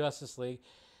happened with Justice League.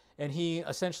 And he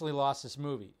essentially lost this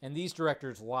movie. And these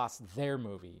directors lost their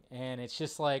movie. And it's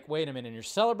just like, wait a minute, you're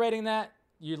celebrating that?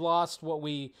 You lost what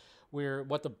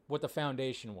the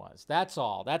foundation was. That's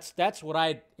all. That's what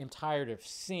I am tired of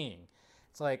seeing.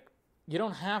 It's like, you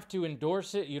don't have to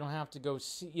endorse it. You don't have to go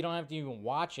see, you don't have to even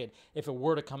watch it if it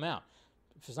were to come out.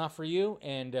 If it's not for you,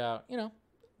 and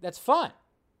that's fine.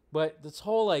 But this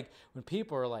whole, like, when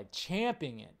people are like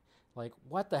championing it, like,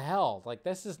 what the hell? Like,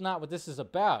 this is not what this is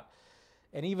about.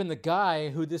 And even the guy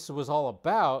who this was all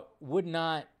about would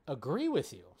not agree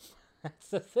with you. That's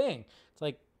the thing. It's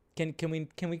like, can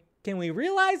we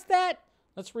realize that?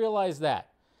 Let's realize that.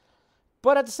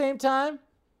 But at the same time,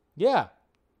 yeah.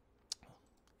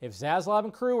 If Zaslav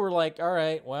and crew were like, all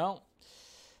right, well,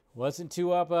 wasn't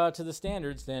too up to the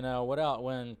standards, then what else?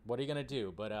 What are you gonna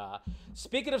do? But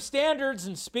speaking of standards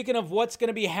and speaking of what's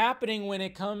gonna be happening when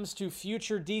it comes to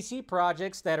future DC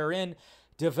projects that are in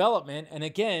development, and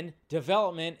again,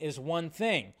 development is one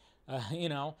thing.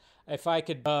 If I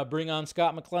could bring on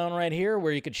Scott McClown right here,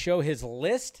 where he could show his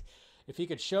list, if he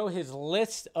could show his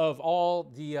list of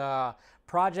all the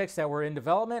projects that were in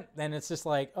development, then it's just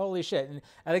like, holy shit. And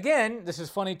again, this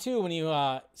is funny too when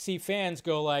you see fans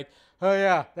go like, oh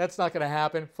yeah, that's not going to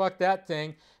happen. Fuck that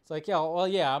thing. It's like, yeah, well,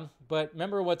 yeah, but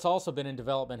remember what's also been in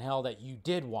development hell that you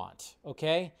did want,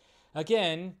 okay?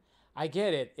 Again, I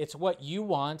get it. It's what you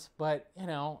want, but,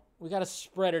 we got to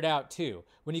spread it out too.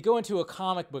 When you go into a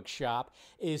comic book shop,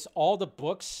 is all the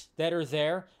books that are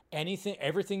there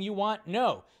everything you want?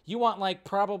 No. You want like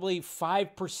probably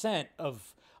 5%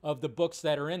 of the books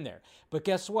that are in there. But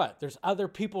guess what? There's other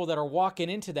people that are walking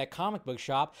into that comic book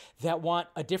shop that want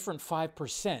a different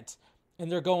 5%,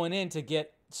 and they're going in to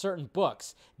get certain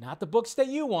books, not the books that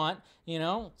you want.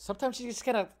 Sometimes you just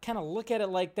gotta kind of look at it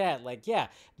like that, like, yeah,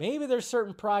 maybe there's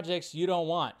certain projects you don't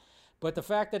want, but the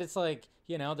fact that it's like,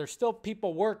 there's still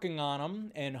people working on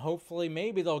them, and hopefully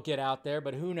maybe they'll get out there,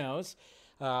 but who knows.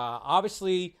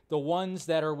 Obviously the ones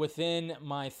that are within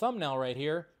my thumbnail right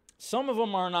here, some of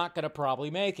them are not going to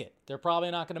probably make it. They're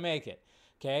probably not going to make it.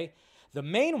 Okay, the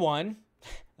main one,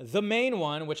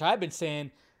 which I've been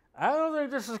saying, I don't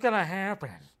think this is going to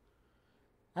happen.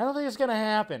 I don't think it's going to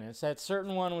happen. It's that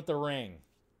certain one with the ring.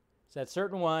 It's that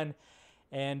certain one.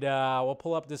 And we'll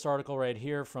pull up this article right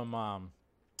here from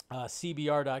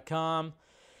CBR.com.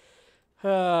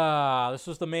 This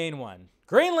was the main one.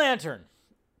 Green Lantern.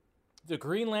 The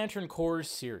Green Lantern Corps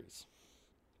series.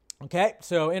 Okay,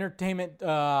 so Entertainment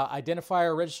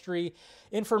Identifier Registry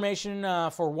information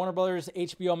for Warner Brothers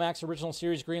HBO Max original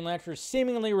series Green Lantern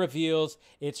seemingly reveals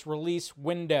its release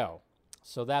window.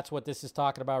 So that's what this is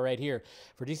talking about right here.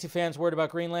 For DC fans worried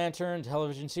about Green Lantern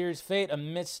television series fate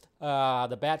amidst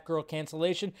the Batgirl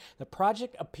cancellation, the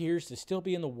project appears to still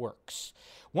be in the works.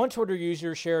 One Twitter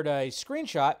user shared a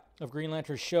screenshot of Green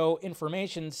Lantern show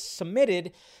information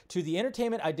submitted to the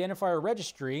Entertainment Identifier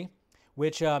Registry,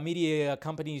 which media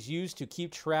companies use to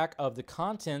keep track of the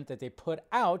content that they put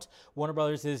out. Warner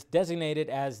Brothers is designated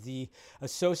as the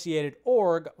associated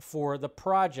org for the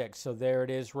project. So there it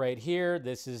is right here.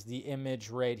 This is the image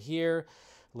right here.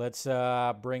 Let's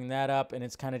bring that up, and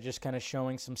it's kind of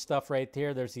showing some stuff right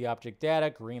there. There's the object data,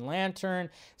 Green Lantern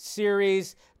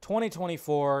series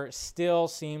 2024. Still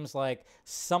seems like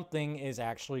something is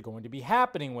actually going to be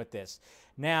happening with this.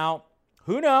 Now,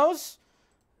 who knows?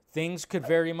 Things could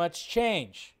very much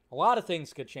change. A lot of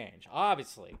things could change,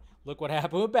 obviously. Look what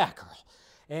happened with Batgirl.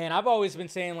 And I've always been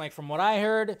saying, like, from what I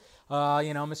heard,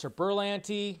 Mr.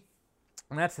 Berlanti,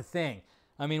 and that's the thing.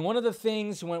 I mean, one of the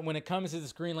things when it comes to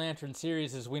this Green Lantern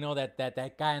series is we know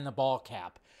that guy in the ball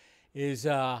cap is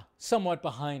somewhat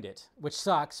behind it, which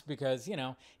sucks because, you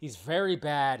know, he's very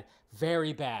bad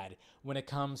when it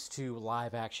comes to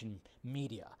live action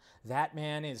media. That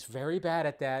man is very bad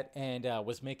at that and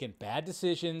was making bad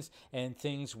decisions, and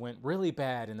things went really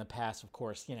bad in the past, of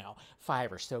course, you know,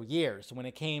 5 or so years. When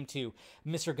it came to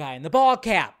Mr. Guy in the Ball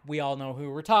Cap, we all know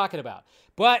who we're talking about.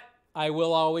 But I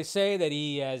will always say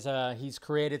that he's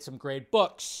created some great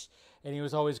books, and he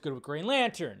was always good with Green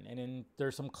Lantern, and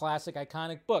there's some classic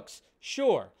iconic books,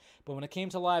 sure. But when it came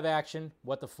to live action,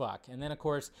 what the fuck? And then, of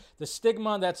course, the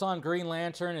stigma that's on Green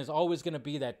Lantern is always going to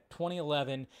be that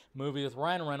 2011 movie with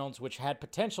Ryan Reynolds, which had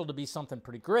potential to be something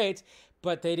pretty great,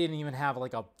 but they didn't even have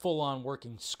like a full-on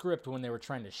working script when they were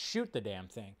trying to shoot the damn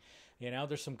thing. You know,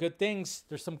 there's some good things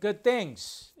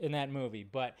in that movie.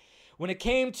 But when it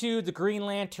came to the Green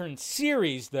Lantern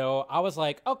series, though, I was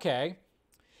like, okay,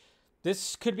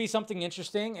 this could be something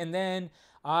interesting. And then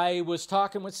I was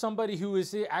talking with somebody who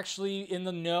is actually in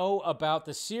the know about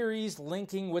the series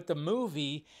linking with the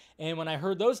movie. And when I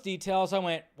heard those details, I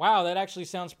went, wow, that actually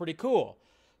sounds pretty cool.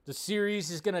 The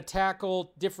series is going to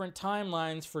tackle different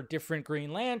timelines for different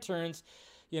Green Lanterns.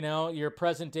 You know, your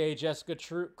present-day Jessica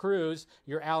Cruz,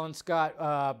 your Alan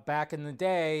Scott back in the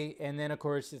day, and then, of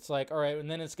course, it's like, all right,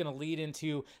 and then it's going to lead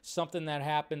into something that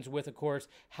happens with, of course,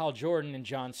 Hal Jordan and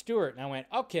John Stewart. And I went,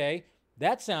 okay,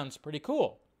 that sounds pretty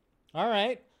cool. All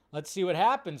right, let's see what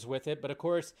happens with it. But, of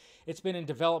course, it's been in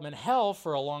development hell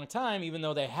for a long time, even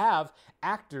though they have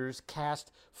actors cast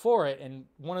for it. And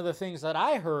one of the things that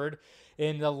I heard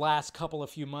in the last couple of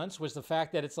few months was the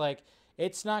fact that it's like,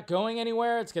 it's not going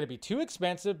anywhere. It's going to be too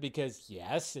expensive because,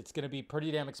 yes, it's going to be pretty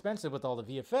damn expensive with all the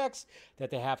VFX that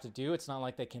they have to do. It's not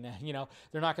like they can, you know,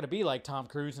 they're not going to be like Tom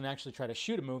Cruise and actually try to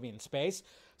shoot a movie in space.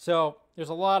 So there's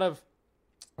a lot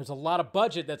of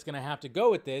budget that's going to have to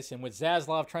go with this. And with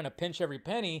Zaslav trying to pinch every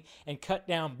penny and cut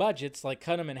down budgets, like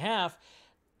cut them in half,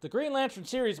 the Green Lantern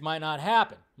series might not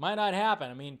happen.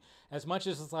 I mean, as much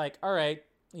as it's like, all right,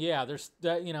 yeah, there's,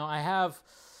 you know, I have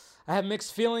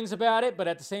mixed feelings about it, but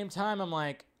at the same time, I'm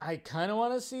like, I kind of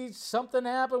want to see something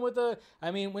happen with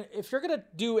if you're going to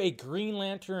do a Green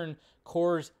Lantern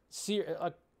Corps series,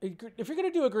 if you're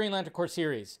going to do a Green Lantern Corps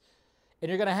series, and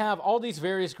you're going to have all these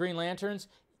various Green Lanterns,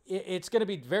 it's going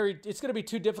to be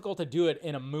too difficult to do it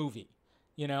in a movie,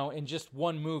 you know, in just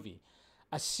one movie.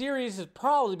 A series would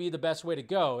probably be the best way to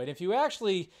go. And if you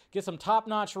actually get some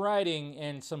top-notch writing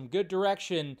and some good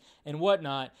direction and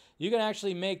whatnot, you can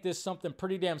actually make this something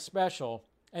pretty damn special.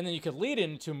 And then you could lead it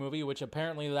into a movie, which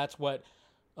apparently that's what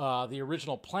the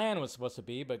original plan was supposed to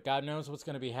be. But God knows what's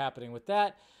going to be happening with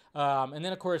that. And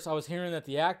then, of course, I was hearing that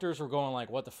the actors were going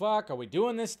like, what the fuck? Are we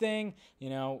doing this thing? You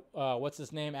know, what's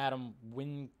his name? Adam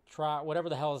Wingtrot, whatever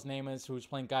the hell his name is, who's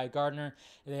playing Guy Gardner.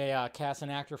 They cast an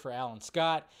actor for Alan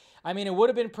Scott. I mean, it would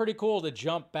have been pretty cool to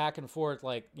jump back and forth,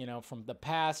 like, you know, from the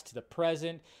past to the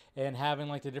present and having,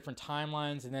 like, the different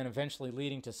timelines and then eventually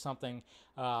leading to something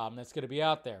that's going to be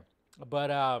out there. But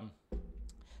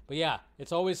yeah,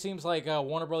 it always seems like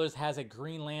Warner Brothers has a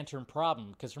Green Lantern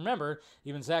problem. Because remember,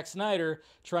 even Zack Snyder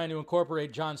trying to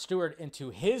incorporate John Stewart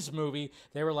into his movie,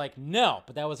 they were like, no.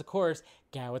 But that was, of course,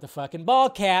 guy with the fucking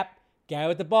ball cap. Guy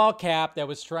with the ball cap that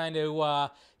was trying to,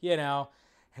 you know,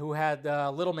 who had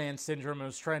little man syndrome and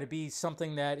was trying to be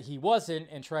something that he wasn't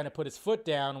and trying to put his foot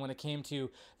down when it came to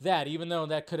that, even though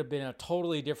that could have been a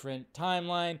totally different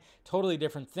timeline, totally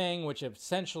different thing, which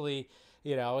essentially,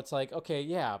 you know, it's like, okay,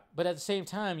 yeah. But at the same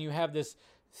time, you have this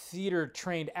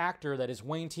theater-trained actor that is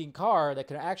Wayne T. Carr that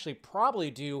could actually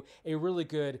probably do a really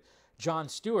good John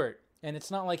Stewart. And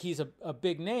it's not like he's a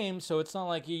big name, so it's not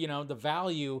like, you know, the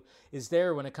value is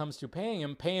there when it comes to paying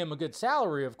him. Pay him a good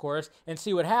salary, of course, and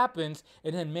see what happens,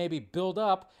 and then maybe build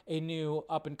up a new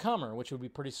up-and-comer, which would be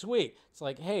pretty sweet. It's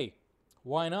like, hey,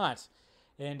 why not?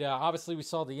 And obviously we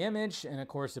saw the image, and of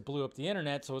course it blew up the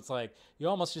internet, so it's like, you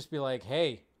almost just be like,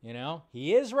 hey, you know,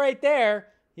 he is right there.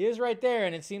 He is right there,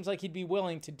 and it seems like he'd be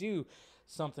willing to do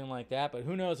something like that, but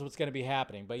who knows what's going to be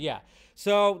happening. But yeah,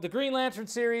 so the Green Lantern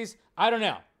series, I don't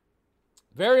know.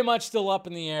 Very much still up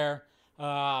in the air.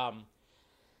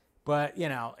 But, you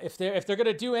know, if they're going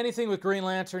to do anything with Green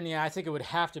Lantern, yeah, I think it would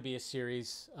have to be a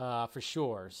series for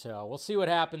sure. So we'll see what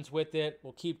happens with it.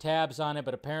 We'll keep tabs on it.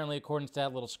 But apparently, according to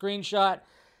that little screenshot,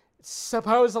 it's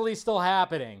supposedly still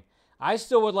happening. I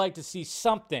still would like to see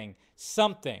something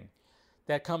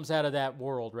that comes out of that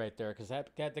world right there, because that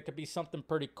could be something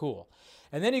pretty cool.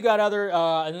 And then you got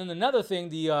and then another thing,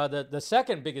 the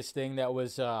second biggest thing that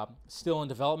was still in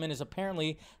development is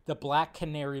apparently the Black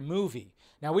Canary movie.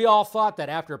 Now, we all thought that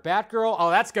after Batgirl, oh,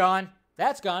 that's gone.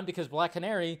 That's gone because Black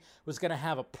Canary was going to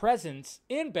have a presence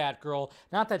in Batgirl.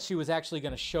 Not that she was actually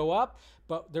going to show up,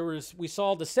 but we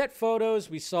saw the set photos.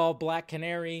 We saw Black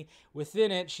Canary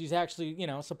within it. She's actually,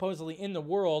 supposedly in the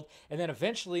world. And then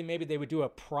eventually maybe they would do a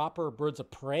proper Birds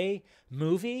of Prey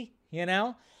movie,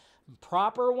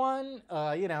 proper one.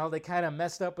 They kind of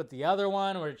messed up with the other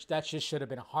one, which that just should have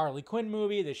been a Harley Quinn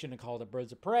movie. They shouldn't have called it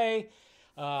Birds of Prey.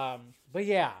 But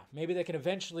yeah, maybe they can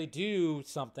eventually do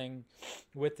something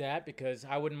with that, because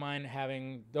I wouldn't mind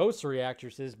having those 3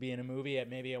 actresses be in a movie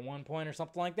at one point or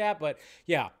something like that. But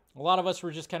yeah, a lot of us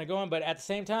were just kind of going, but at the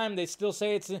same time, they still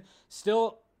say it's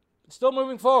still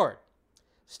moving forward.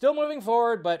 Still moving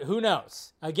forward, but who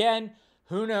knows? Again,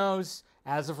 who knows?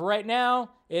 As of right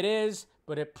now, it is,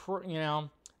 but the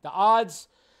odds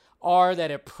are that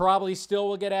it probably still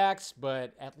will get axed,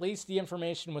 but at least the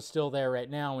information was still there right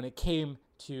now when it came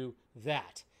to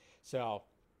that. So,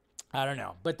 I don't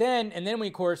know. But then we,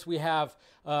 of course, we have,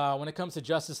 when it comes to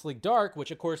Justice League Dark, which,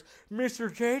 of course,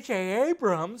 Mr. J.J.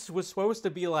 Abrams was supposed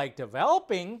to be,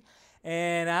 developing,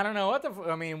 and I don't know what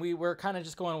we were kind of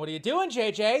just going, what are you doing,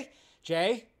 J.J.?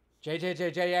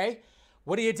 J.J.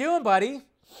 What are you doing, buddy?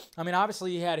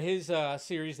 Obviously, he had his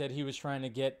series that he was trying to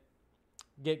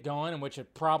get going, in which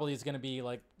it probably is going to be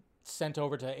sent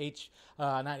over to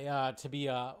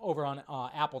over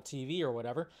on Apple TV or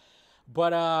whatever.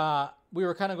 But we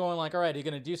were kind of going all right, are you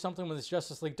going to do something with this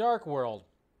Justice League Dark world?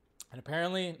 And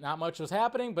apparently not much was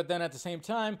happening. But then at the same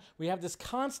time, we have this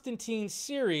Constantine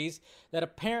series that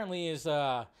apparently is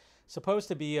supposed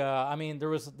to be. There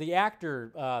was the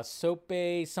actor Sope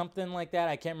something like that.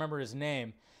 I can't remember his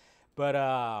name, but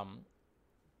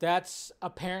that's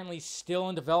apparently still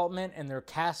in development, and they're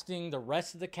casting the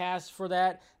rest of the cast for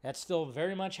that. That's still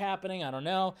very much happening. I don't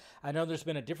know. I know there's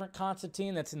been a different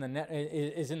Constantine that's in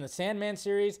the Sandman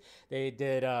series. They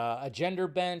did a gender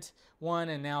bent one,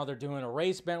 and now they're doing a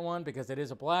race bent one because it is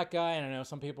a black guy. And I know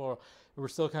some people were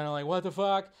still kind of like, what the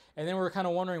fuck? And then we were kind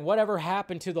of wondering whatever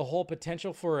happened to the whole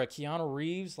potential for a Keanu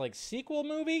Reeves sequel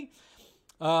movie.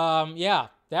 Yeah,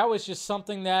 that was just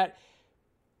something that.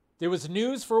 There was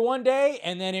news for one day,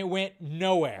 and then it went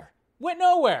nowhere.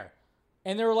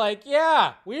 And they were like,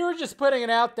 yeah, we were just putting it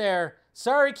out there.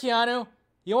 Sorry, Keanu.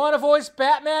 You want to voice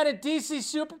Batman in DC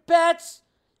Super Pets?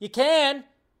 You can.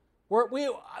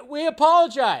 We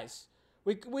apologize.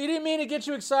 We didn't mean to get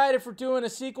you excited for doing a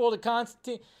sequel to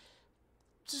Constantine.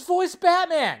 Just voice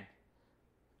Batman.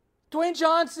 Dwayne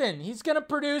Johnson, he's going to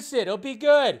produce it. It'll be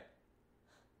good.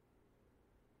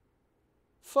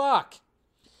 Fuck.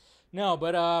 No,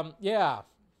 but yeah,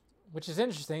 which is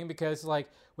interesting because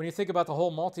when you think about the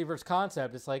whole multiverse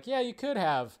concept, it's yeah, you could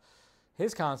have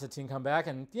his Constantine come back,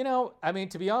 and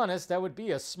to be honest, that would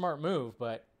be a smart move.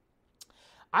 But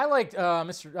I liked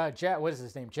Mr. Jack. What is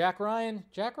his name? Jack Ryan?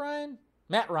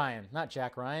 Matt Ryan, not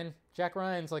Jack Ryan. Jack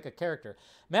Ryan's a character.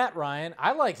 Matt Ryan.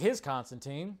 I like his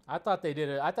Constantine. I thought they did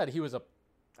it. I thought he was a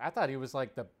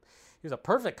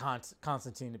perfect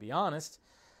Constantine, to be honest.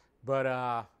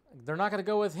 But they're not going to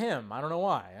go with him. I don't know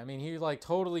why. He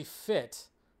totally fit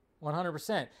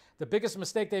 100%. The biggest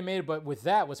mistake they made with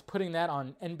that was putting that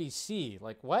on NBC.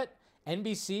 What?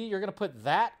 NBC? You're going to put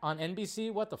that on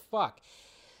NBC? What the fuck?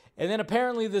 And then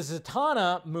apparently the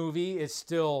Zatanna movie is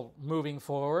still moving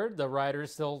forward. The writer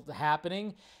is still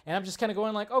happening. And I'm just kind of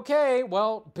going okay,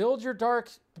 well, build your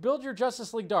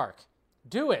Justice League Dark.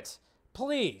 Do it.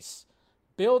 Please.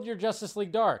 Build your Justice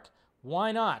League Dark.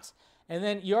 Why not? And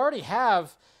then you already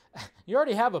have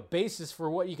a basis for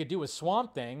what you could do with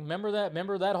Swamp Thing. Remember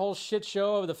that whole shit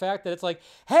show of the fact that it's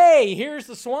hey, here's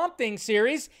the Swamp Thing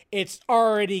series. It's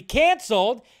already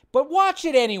canceled, but watch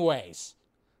it anyways.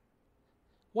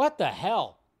 What the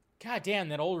hell? God damn,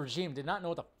 that old regime did not know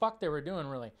what the fuck they were doing,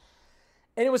 really.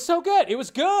 And it was so good. It was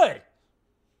good.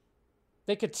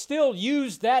 They could still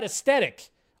use that aesthetic.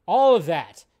 All of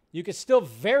that. You could still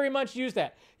very much use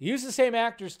that. Use the same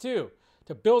actors, too,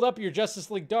 to build up your Justice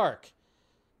League Dark.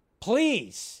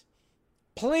 Please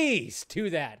do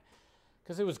that.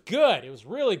 Because it was good. It was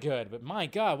really good. But my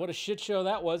God, what a shit show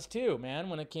that was too, man,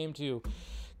 when it came to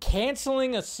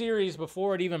canceling a series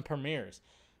before it even premieres.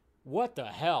 What the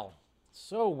hell?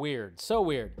 So weird.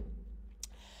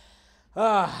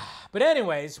 But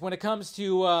anyways, when it comes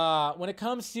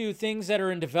to things that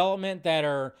are in development that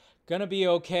are gonna be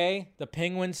okay, the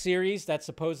Penguin series that's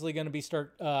supposedly gonna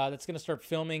start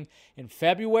filming in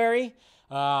February.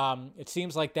 It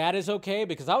seems like that is okay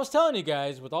because I was telling you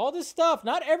guys with all this stuff,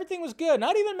 not everything was good.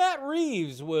 Not even Matt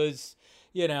Reeves was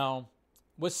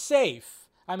safe.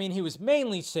 He was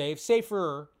mainly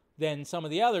safer than some of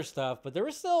the other stuff, but there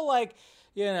was still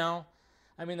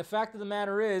I mean, the fact of the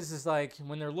matter is like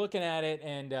when they're looking at it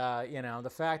and, you know, the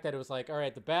fact that it was like, all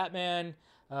right, the Batman,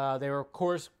 they were, of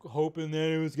course, hoping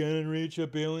that it was going to reach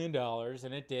 $1 billion,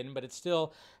 and it didn't. But it's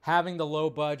still having the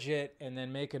low budget and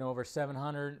then making over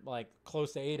 700, like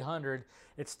close to 800.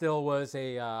 It still was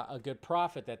a good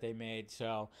profit that they made.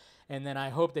 So, and then I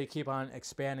hope they keep on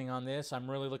expanding on this.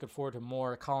 I'm really looking forward to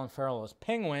more Colin Farrell as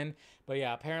Penguin. But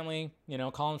yeah, apparently, you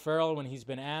know, Colin Farrell, when he's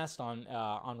been asked on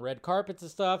red carpets and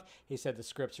stuff, he said the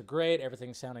scripts are great.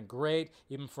 Everything's sounding great,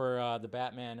 even for the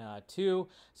Batman 2.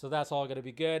 So that's all going to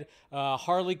be good.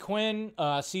 Harley Quinn,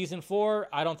 season 4.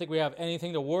 I don't think we have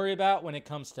anything to worry about when it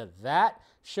comes to that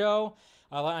show.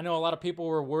 I know a lot of people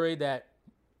were worried that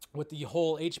with the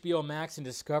whole HBO Max and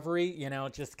Discovery, you know,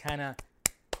 just kind of,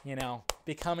 you know,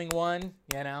 becoming one,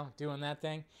 you know, doing that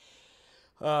thing.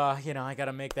 You know, I got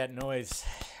to make that noise.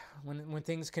 When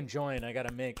things conjoin, I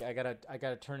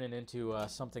gotta turn it into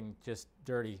something just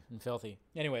dirty and filthy.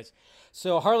 Anyways,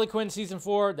 so Harley Quinn season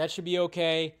 4, that should be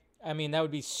okay. I mean, that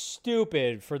would be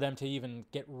stupid for them to even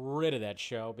get rid of that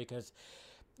show because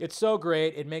it's so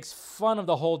great. It makes fun of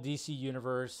the whole DC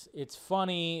universe. It's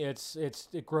funny. It's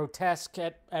grotesque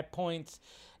at points,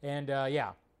 and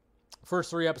yeah, first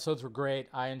 3 episodes were great.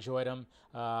 I enjoyed them.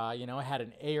 You know, I had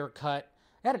an Ayer cut.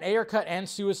 I had an Ayer cut and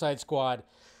Suicide Squad.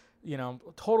 You know,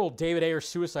 total David Ayer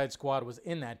Suicide Squad was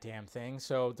in that damn thing.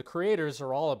 So the creators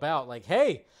are all about like,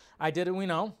 hey, I did it. We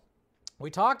know.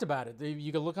 We talked about it.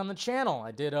 You can look on the channel.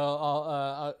 I did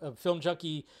a Film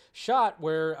Junkee shot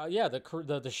where, yeah, the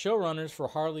showrunners for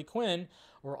Harley Quinn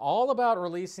were all about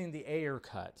releasing the Ayer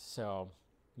cut. So,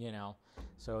 you know,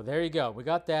 so there you go. We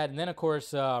got that. And then, of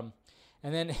course, and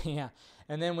then, yeah.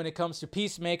 And then when it comes to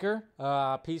Peacemaker,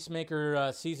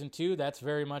 Season 2, that's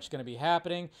very much going to be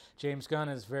happening. James Gunn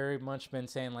has very much been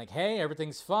saying, like, hey,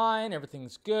 everything's fine,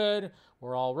 everything's good,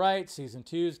 we're all right. Season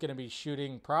 2 is going to be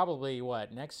shooting probably,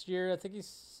 what, next year, I think he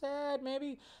said,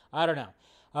 maybe? I don't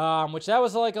know. Which that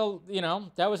was like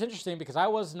that was interesting because I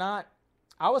was not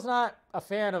a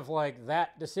fan of, like,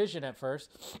 that decision at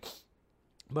first.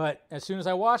 But as soon as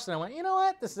I watched it, I went, you know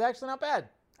what? This is actually not bad.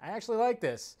 I actually like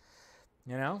this,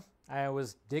 you know? I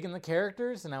was digging the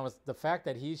characters, and the fact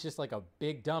that he's just like a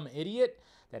big dumb idiot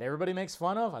that everybody makes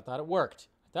fun of. I thought it worked.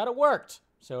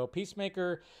 So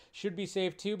Peacemaker should be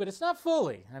safe too, but it's not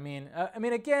fully. I mean,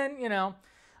 again, you know,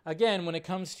 when it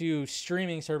comes to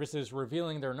streaming services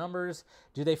revealing their numbers,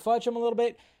 do they fudge them a little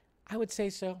bit? I would say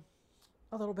so,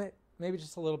 a little bit, maybe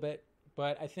just a little bit.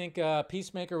 But I think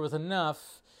Peacemaker was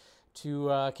enough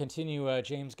to continue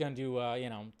James Gunn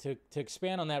to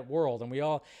expand on that world, and we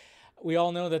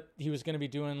all know that he was going to be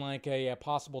doing like a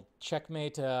possible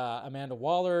checkmate Amanda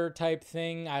Waller type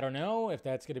thing. I don't know if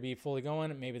that's going to be fully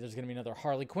going. Maybe there's going to be another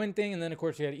Harley Quinn thing. And then, of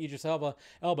course, we had Idris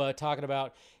Elba talking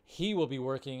about he will be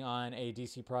working on a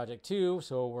DC project too.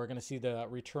 So we're going to see the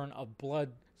return of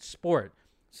Bloodsport.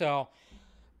 So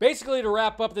basically, to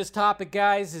wrap up this topic,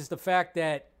 guys, is the fact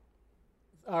that,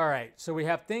 all right, so we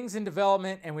have things in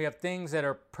development and we have things that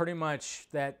are pretty much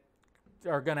that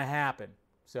are going to happen.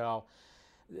 So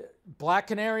Black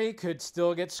Canary could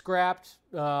still get scrapped.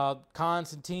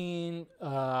 Constantine,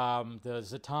 the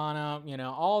Zatanna, you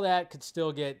know, all that could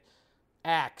still get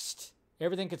axed.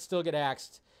 Everything could still get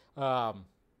axed. But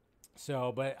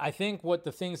I think what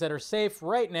the things that are safe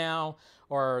right now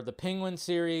are the Penguin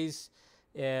series,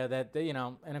 and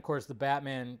of course the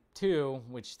Batman 2,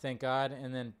 which thank God,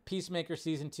 and then Peacemaker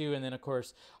season 2, and then of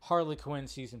course Harley Quinn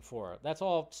season 4. That's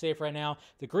all safe right now.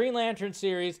 The Green Lantern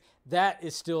series, that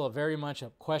is still very much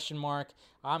a question mark.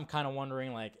 I'm kind of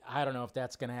wondering, like, I don't know if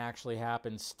that's going to actually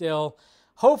happen still.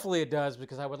 Hopefully it does,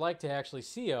 because I would like to actually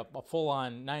see a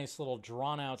full-on, nice little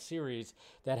drawn-out series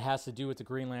that has to do with the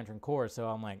Green Lantern Corps. So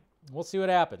I'm like, we'll see what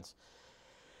happens.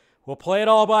 We'll play it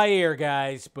all by ear,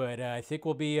 guys, but I think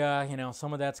we'll be,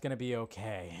 some of that's going to be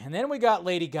okay. And then we got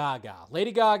Lady Gaga.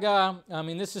 Lady Gaga, I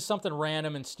mean, this is something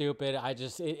random and stupid.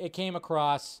 It came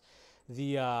across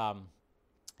the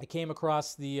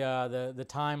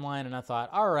timeline, and I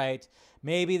thought, all right,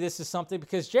 maybe this is something,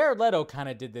 because Jared Leto kind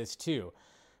of did this too.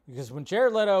 Because when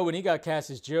Jared Leto, when he got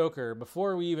cast as Joker,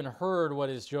 before we even heard what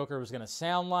his Joker was going to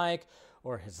sound like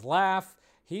or his laugh,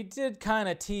 he did kind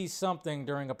of tease something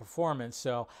during a performance.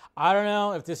 So I don't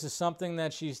know if this is something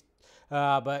that she's,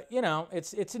 but you know,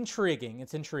 it's intriguing.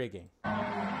 It's intriguing.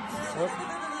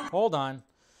 Hold on.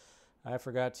 I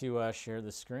forgot to share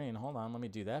the screen. Hold on. Let me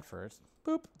do that first.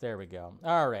 Boop. There we go.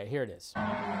 All right. Here it is.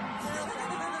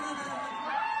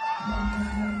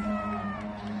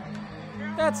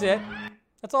 That's it.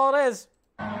 That's all it is.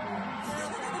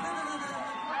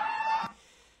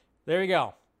 There you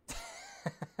go.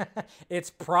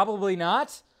 It's probably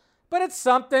not, but it's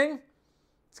something.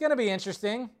 It's gonna be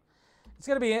interesting. It's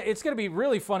gonna be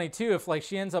really funny too if like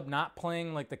she ends up not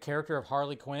playing like the character of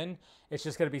Harley Quinn. It's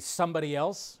just gonna be somebody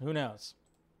else. Who knows?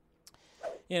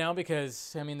 You know,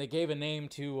 because I mean they gave a name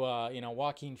to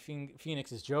Joaquin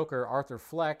Phoenix's Joker, Arthur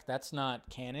Fleck. That's not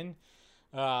canon.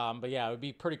 But yeah, it would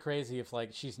be pretty crazy if like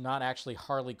she's not actually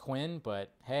Harley Quinn.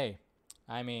 But hey,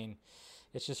 I mean,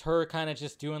 it's just her kind of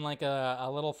just doing like a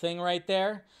little thing right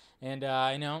there. And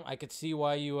I know I could see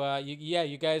why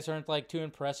you guys aren't like too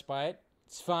impressed by it.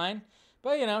 It's fine,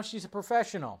 but you know she's a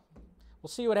professional. We'll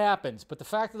see what happens. But the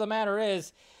fact of the matter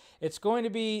is, it's going to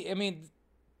be. I mean,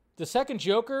 the second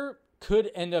Joker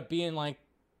could end up being like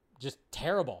just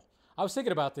terrible. I was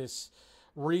thinking about this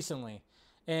recently,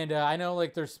 and I know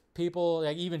like there's people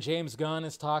like even James Gunn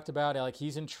has talked about it, like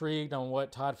he's intrigued on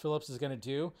what Todd Phillips is going to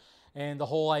do. And the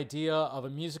whole idea of a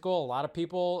musical, a lot of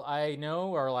people I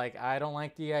know are like, I don't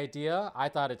like the idea. I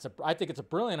think it's a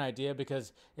brilliant idea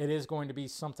because it is going to be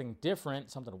something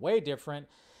different, something way different.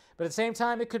 But at the same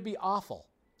time, it could be awful.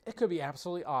 It could be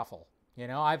absolutely awful. You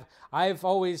know, I've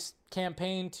always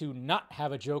campaigned to not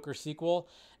have a Joker sequel.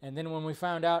 And then when we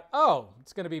found out, oh,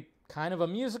 it's going to be kind of a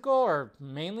musical or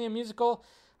mainly a musical,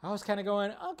 I was kind of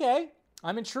going, okay,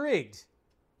 I'm intrigued.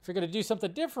 If you're going to do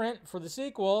something different for the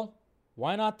sequel,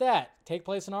 why not that? Take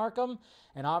place in Arkham,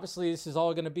 and obviously this is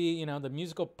all going to be, you know, the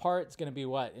musical part is going to be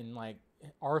what, in like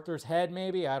Arthur's head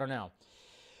maybe? I don't know.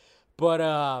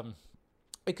 But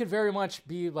it could very much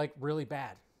be like really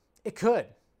bad. It could.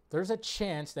 There's a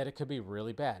chance that it could be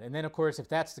really bad. And then, of course, if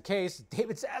that's the case,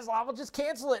 David Zaslav will just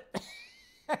cancel it.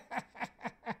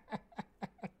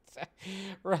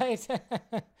 Right?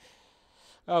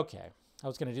 Okay. I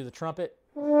was going to do the trumpet.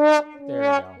 There you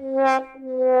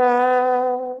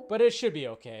go. But it should be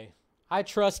okay. I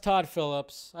trust Todd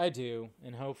Phillips. I do.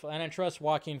 And I trust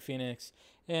Joaquin Phoenix.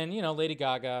 And, you know, Lady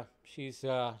Gaga. She's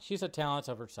a talent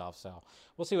of herself. So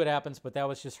we'll see what happens. But that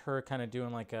was just her kind of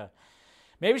doing like a...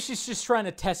 Maybe she's just trying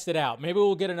to test it out. Maybe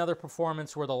we'll get another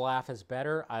performance where the laugh is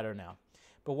better. I don't know.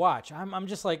 But watch. I'm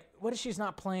just like, what if she's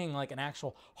not playing like an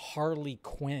actual Harley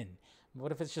Quinn?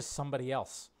 What if it's just somebody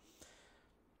else?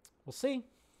 We'll see.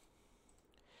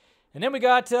 And then we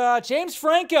got James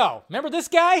Franco. Remember this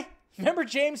guy? Remember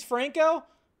James Franco?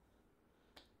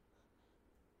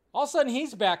 All of a sudden,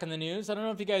 he's back in the news. I don't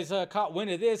know if you guys caught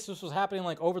wind of this. This was happening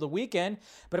like over the weekend.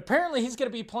 But apparently, he's going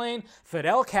to be playing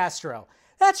Fidel Castro.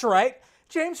 That's right.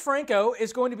 James Franco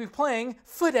is going to be playing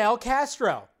Fidel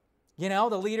Castro. You know,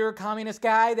 the leader, communist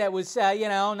guy that was,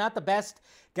 not the best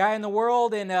guy in the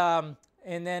world. And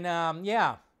then,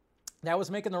 that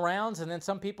was making the rounds. And then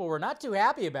some people were not too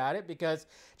happy about it because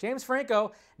James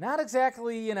Franco, not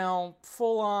exactly,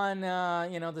 full on,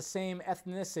 the same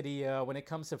ethnicity when it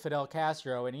comes to Fidel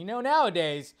Castro. And,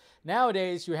 nowadays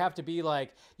you have to be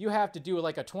like, you have to do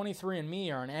like a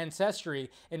 23andMe or an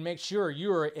Ancestry and make sure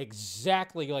you're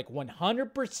exactly like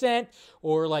 100%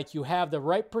 or like you have the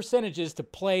right percentages to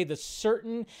play the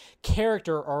certain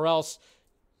character or else,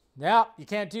 you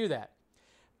can't do that.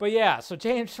 But yeah, so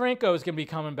James Franco is going to be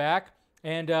coming back.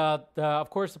 And, of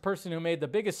course, the person who made the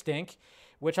biggest stink,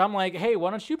 which I'm like, hey,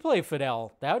 why don't you play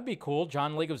Fidel? That would be cool.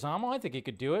 John Leguizamo, I think he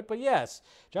could do it. But yes,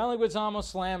 John Leguizamo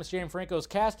slams James Franco's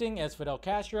casting as Fidel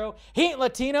Castro. He ain't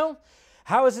Latino.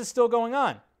 How is this still going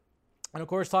on? And, of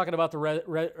course, talking about the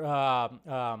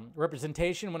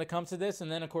representation when it comes to this.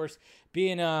 And then, of course,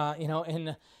 being,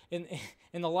 in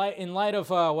light of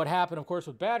what happened, of course,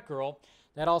 with Batgirl,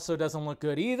 that also doesn't look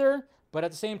good either. But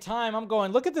at the same time, I'm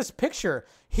going, look at this picture.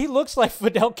 He looks like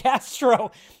Fidel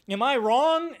Castro. Am I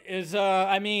wrong?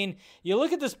 You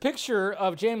look at this picture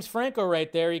of James Franco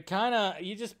right there.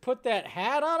 You just put that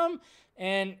hat on him.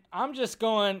 And I'm just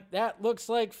going, that looks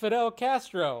like Fidel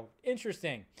Castro.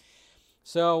 Interesting.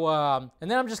 So, and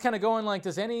then I'm just kind of going like,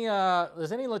 does any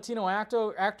Latino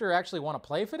actor actually want to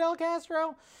play Fidel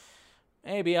Castro?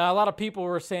 Maybe. A lot of people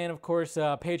were saying, of course,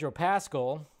 Pedro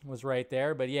Pascal was right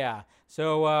there. But yeah,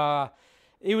 so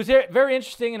it was very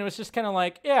interesting. And it was just kind of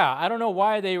like, I don't know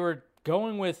why they were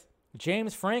going with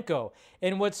James Franco.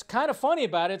 And what's kind of funny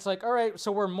about it, it's like, all right,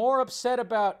 so we're more upset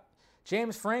about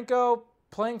James Franco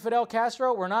playing Fidel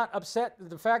Castro. We're not upset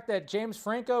at the fact that James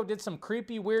Franco did some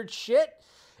creepy, weird shit.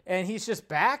 And he's just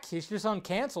back. He's just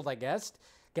uncanceled, I guess.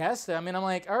 I'm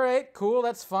like, all right, cool,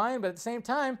 that's fine. But at the same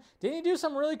time, didn't he do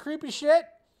some really creepy shit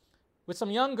with some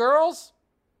young girls?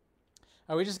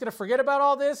 Are we just going to forget about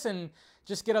all this and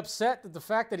just get upset at the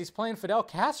fact that he's playing Fidel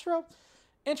Castro?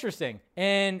 Interesting.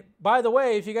 And by the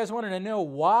way, if you guys wanted to know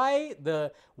why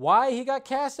he got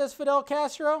cast as Fidel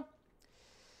Castro,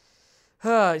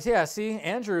 see,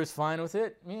 Andrew is fine with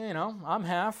it. I'm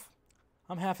half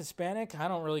I'm half Hispanic. I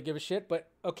don't really give a shit. But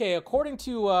okay, according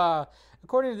to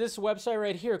this website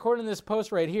right here, according to this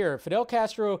post right here, Fidel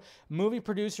Castro movie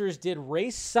producers did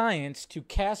race science to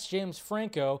cast James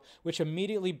Franco, which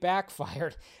immediately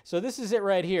backfired. So this is it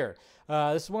right here.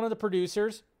 This is one of the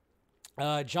producers,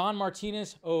 John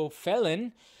Martinez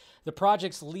O'Felin. The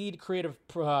project's lead creative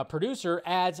producer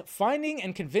adds, finding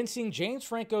and convincing James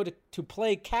Franco to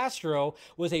play Castro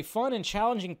was a fun and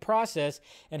challenging process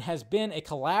and has been a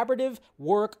collaborative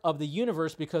work of the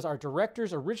universe because our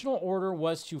director's original order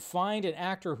was to find an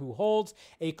actor who holds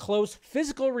a close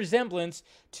physical resemblance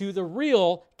to the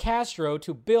real Castro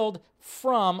to build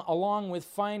from, along with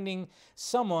finding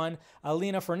someone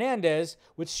Elena Fernandez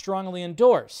would strongly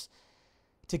endorse.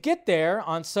 To get there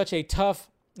on such a tough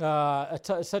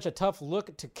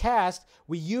look to cast,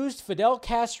 we used Fidel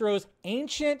Castro's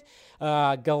ancient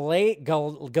Galician,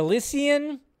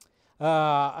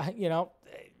 I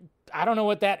don't know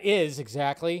what that is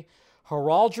exactly,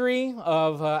 heraldry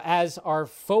of as our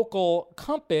focal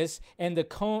compass, and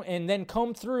then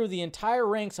comb through the entire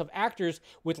ranks of actors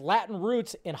with Latin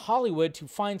roots in Hollywood to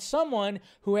find someone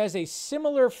who has a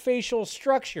similar facial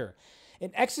structure.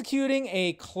 In executing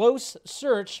a close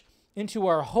search into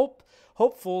our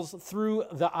hopefuls through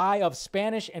the eye of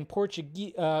Spanish and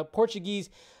Portuguese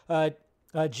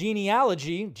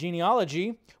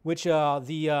genealogy, which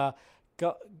am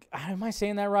I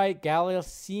saying that right?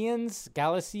 Galicians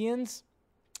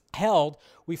held,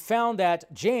 we found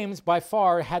that James by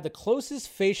far had the closest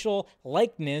facial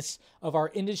likeness of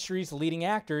our industry's leading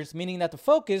actors, meaning that the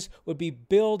focus would be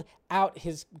build out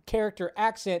his character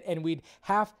accent and we'd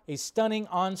have a stunning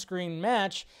on-screen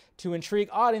match to intrigue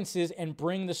audiences and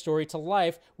bring the story to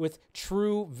life with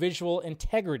true visual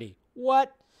integrity.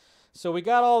 What? So we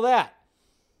got all that.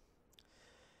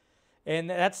 And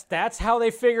that's how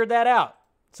they figured that out.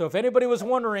 So if anybody was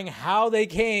wondering how they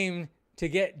came to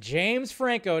get James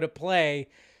Franco to play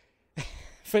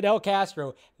Fidel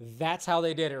Castro, that's how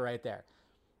they did it right there.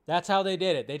 That's how they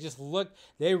did it.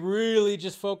 They really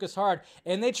just focused hard.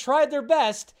 And they tried their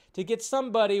best to get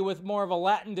somebody with more of a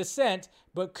Latin descent,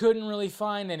 but couldn't really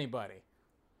find anybody.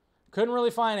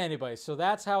 So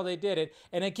that's how they did it.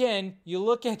 And again, you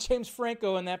look at James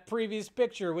Franco in that previous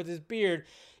picture with his beard,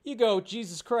 you go,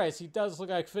 Jesus Christ, he does look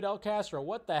like Fidel Castro.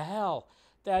 What the hell?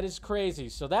 That is crazy.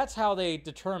 So that's how they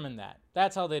determined that.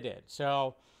 That's how they did.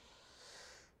 So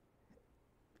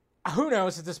who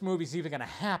knows if this movie's even going to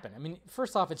happen? I mean,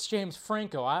 first off, it's James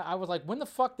Franco. I was like, when the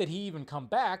fuck did he even come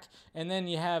back? And then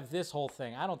you have this whole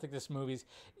thing. I don't think this movie's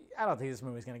going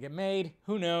to get made.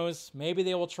 Who knows? Maybe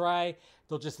they will try.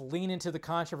 They'll just lean into the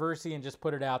controversy and just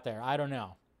put it out there. I don't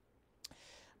know.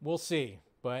 We'll see.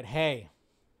 But hey,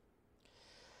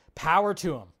 power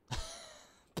to him.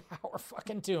 Power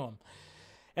fucking to him.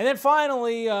 And then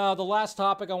finally, the last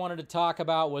topic I wanted to talk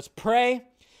about was Prey.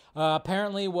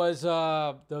 Apparently was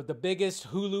the biggest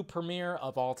Hulu premiere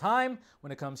of all time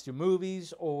when it comes to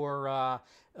movies or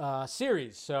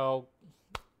series. So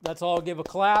let's all give a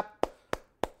clap.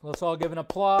 Let's all give an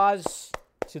applause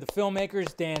to the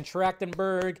filmmakers, Dan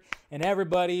Trachtenberg, and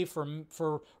everybody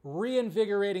for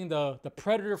reinvigorating the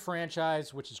Predator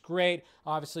franchise, which is great.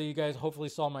 Obviously, you guys hopefully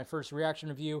saw my first reaction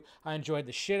review. I enjoyed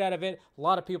the shit out of it. A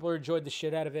lot of people enjoyed the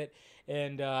shit out of it.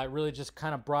 And it really just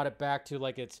kind of brought it back to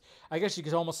like I guess you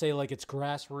could almost say like it's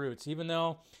grassroots, even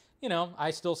though,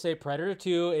 I still say Predator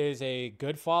 2 is a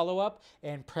good follow-up,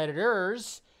 and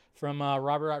Predators from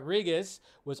Robert Rodriguez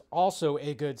was also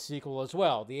a good sequel as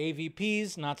well. The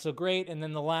AVPs, not so great, and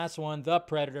then the last one, The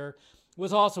Predator,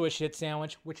 was also a shit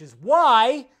sandwich, which is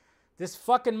why this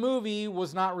fucking movie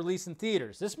was not released in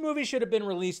theaters. This movie should have been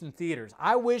released in theaters.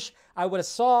 I wish I would have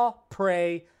saw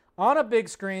Prey on a big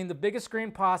screen, the biggest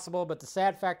screen possible, but the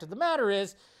sad fact of the matter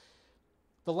is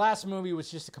the last movie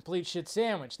was just a complete shit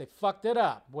sandwich. They fucked it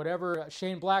up. Whatever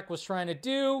Shane Black was trying to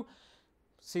do,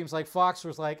 seems like Fox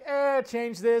was like,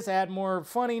 change this, add more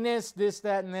funniness, this,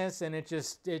 that, and this, and it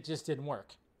just didn't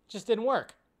work. It just didn't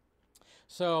work.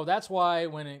 So that's why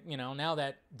when now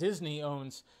that Disney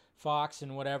owns Fox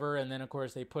and whatever, and then of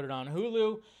course they put it on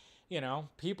Hulu,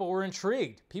 people were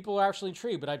intrigued. People were actually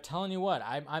intrigued. But I'm telling you what,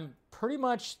 I'm pretty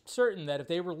much certain that if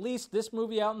they released this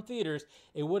movie out in theaters,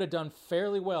 it would have done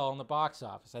fairly well on the box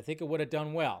office. I think it would have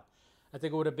done well. I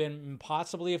think it would have been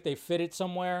possibly, if they fit it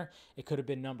somewhere, it could have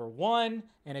been number one,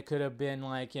 and it could have been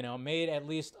like, made at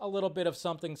least a little bit of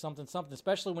something,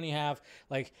 especially when you have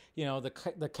like,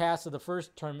 the cast of the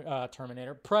first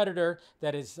Terminator, Predator,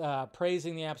 that is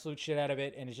praising the absolute shit out of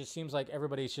it. And it just seems like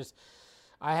everybody's just,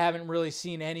 I haven't really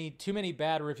seen too many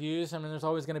bad reviews. I mean, there's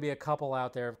always going to be a couple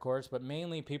out there, of course, but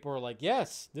mainly people are like,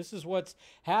 yes, this is what's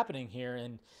happening here.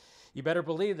 And you better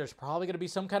believe there's probably going to be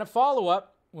some kind of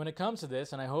follow-up when it comes to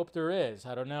this, and I hope there is.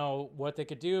 I don't know what they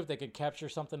could do, if they could capture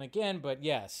something again, but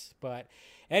yes. But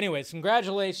anyways,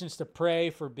 congratulations to Prey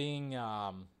for being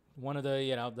one of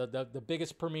the, the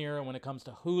biggest premiere when it comes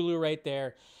to Hulu right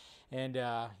there. And,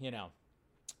 I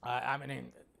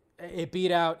mean, it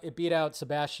beat out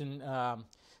Sebastian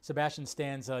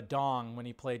Stan's Dong when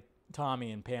he played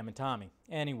Tommy and Pam and Tommy.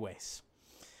 Anyways,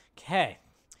 okay.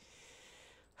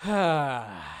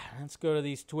 Let's go to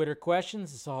these Twitter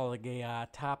questions. It's all the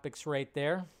topics right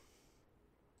there.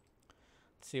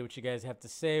 Let's see what you guys have to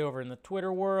say over in the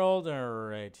Twitter world. All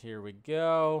right, here we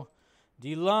go.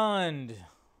 DeLund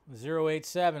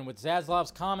 087 with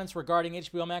Zaslav's comments regarding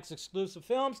HBO Max exclusive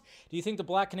films. Do you think the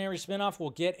Black Canary spinoff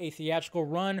will get a theatrical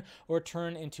run or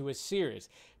turn into a series?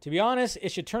 To be honest,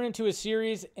 it should turn into a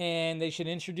series, and they should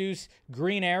introduce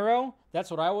Green Arrow.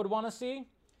 That's what I would want to see.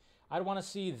 I'd want to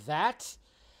see that.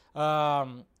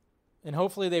 And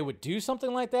hopefully they would do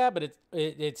something like that, but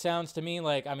it sounds to me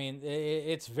like, I mean,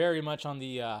 it's very much on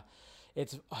the,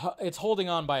 it's holding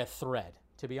on by a thread.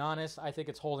 To be honest, I think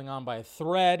it's holding on by a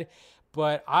thread,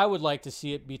 but I would like to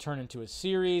see it be turned into a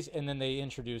series, and then they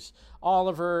introduce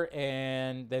Oliver,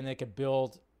 and then they could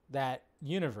build that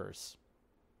universe.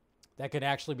 That could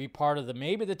actually be part of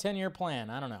maybe the 10-year plan.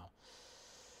 I don't know.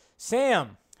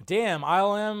 Sam. Damn,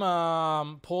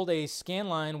 ILM pulled a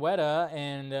scanline Weta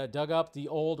and dug up the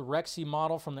old Rexy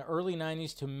model from the early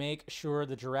 90s to make sure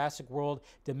the Jurassic World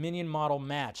Dominion model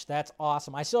matched. That's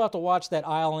awesome. I still have to watch that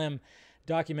ILM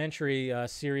documentary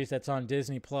series that's on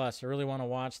Disney Plus. I really want to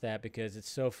watch that because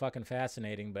it's so fucking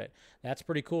fascinating, but that's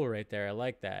pretty cool right there. I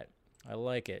like that. I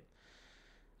like it.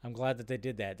 I'm glad that they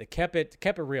did that. They kept it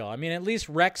real. I mean, at least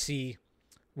Rexy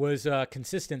was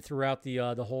consistent throughout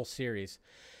the whole series.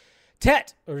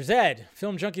 Tet, or Zed,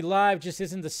 Film Junkee Live just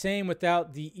isn't the same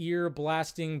without the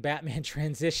ear-blasting Batman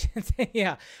transitions.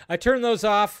 Yeah, I turned those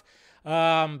off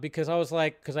because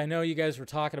I know you guys were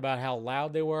talking about how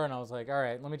loud they were, and I was like, all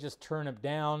right, let me just turn them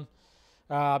down.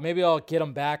 Maybe I'll get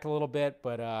them back a little bit,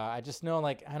 but I just know,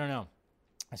 like, I don't know.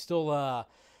 I still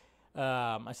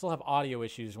have audio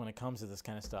issues when it comes to this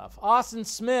kind of stuff. Austin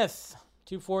Smith,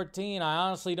 214. I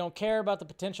honestly don't care about the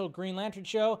potential Green Lantern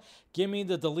show. Give me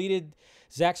the deleted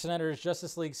Zack Snyder's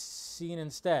Justice League scene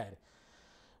instead.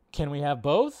 Can we have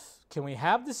both? Can we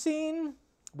have the scene,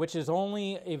 which is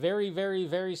only a very, very,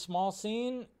 very small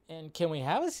scene? And can we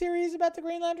have a series about the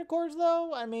Green Lantern Corps,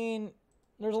 though? I mean,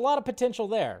 there's a lot of potential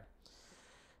there.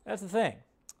 That's the thing.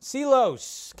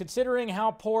 Silos, considering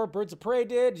how poor Birds of Prey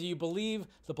did, do you believe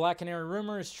the Black Canary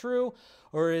rumor is true?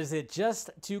 Or is it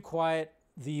just too quiet,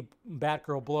 the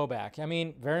Batgirl blowback? I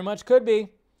mean, very much could be.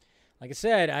 Like I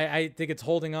said, I think it's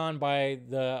holding on by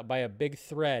a big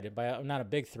thread, not a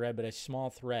big thread, but a small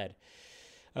thread.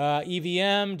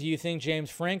 EVM, do you think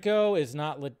James Franco is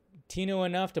not Latino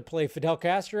enough to play Fidel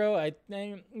Castro?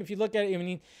 If you look at it, I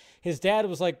mean, his dad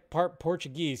was like part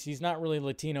Portuguese. He's not really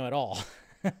Latino at all.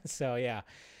 So yeah.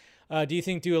 Do you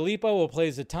think Dua Lipa will play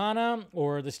Zatanna,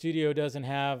 or the studio doesn't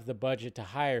have the budget to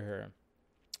hire her?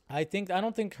 I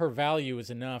don't think her value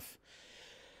is enough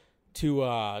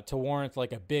to warrant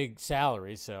like a big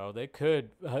salary, so they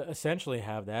could essentially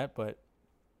have that, but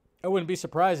I wouldn't be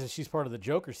surprised if she's part of the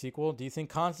Joker sequel. Do you think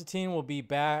Constantine will be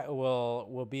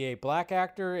will be a black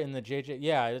actor in the JJ?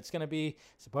 Yeah, it's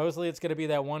supposedly it's gonna be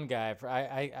that one guy.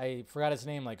 I forgot his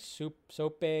name, like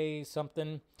Sope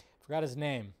something. Forgot his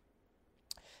name.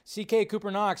 CK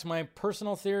Cooper Knox, my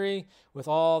personal theory with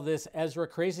all this Ezra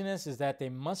craziness is that they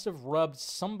must have rubbed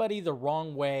somebody the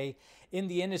wrong way in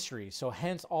the industry. So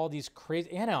hence all these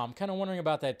crazy... I'm kind of wondering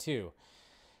about that too.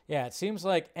 Yeah, it seems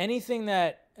like anything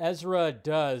that Ezra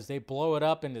does, they blow it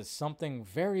up into something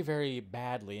very, very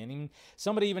badly. And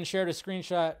somebody even shared a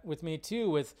screenshot with me too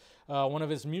with one of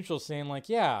his mutuals saying like,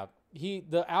 yeah,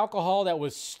 the alcohol that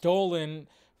was stolen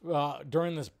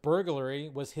during this burglary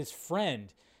was his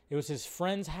friend. It was his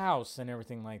friend's house and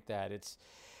everything like that. It's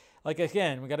like,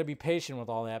 again, we got to be patient with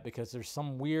all that because there's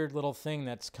some weird little thing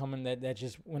that's coming that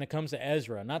just, when it comes to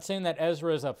Ezra. Not saying that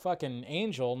Ezra is a fucking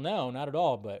angel. No, not at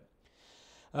all. But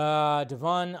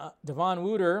Devon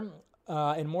Wooter,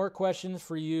 and more questions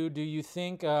for you. Do you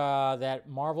think that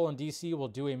Marvel and DC will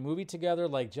do a movie together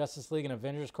like Justice League and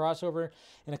Avengers crossover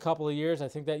in a couple of years? I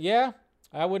think that, yeah,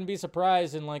 I wouldn't be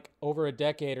surprised in like over a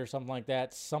decade or something like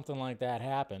that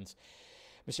happens.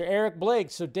 Mr. Eric Blake,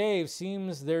 so Dave,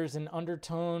 seems there's an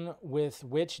undertone with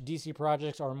which DC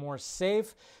projects are more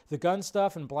safe. The gun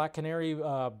stuff and Black Canary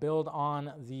build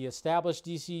on the established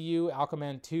DCU.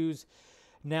 Aquaman 2's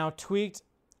now tweaked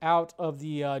out of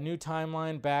the new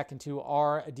timeline back into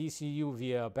our DCU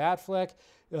via Batfleck.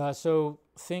 So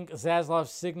think Zaslav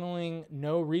signaling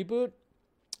no reboot.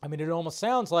 I mean, it almost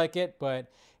sounds like it,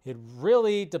 but it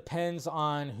really depends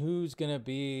on who's going to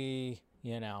be,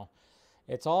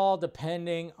 It's all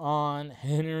depending on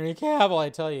Henry Cavill, I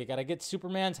tell you. Got to get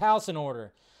Superman's house in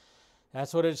order.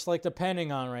 That's what it's like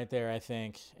depending on right there, I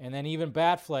think. And then even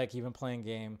Batfleck even playing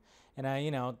game. And,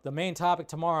 the main topic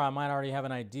tomorrow, I might already have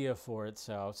an idea for it.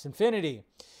 So, it's Infinity.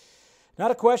 Not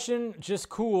a question, just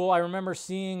cool. I remember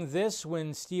seeing this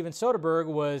when Steven Soderbergh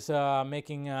was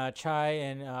making Chai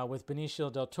and with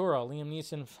Benicio del Toro. Liam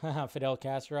Neeson, Fidel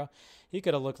Castro. He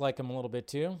could have looked like him a little bit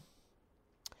too.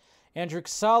 Andrew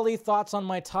Casali, thoughts on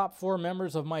my top 4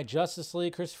 members of my Justice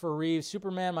League: Christopher Reeves,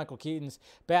 Superman, Michael Keaton's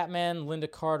Batman, Linda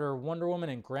Carter, Wonder Woman,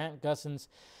 and Grant Gustin's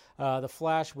The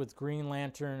Flash with Green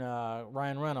Lantern,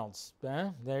 Ryan Reynolds.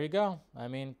 There you go. I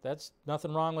mean, that's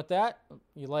nothing wrong with that.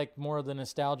 You like more of the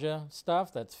nostalgia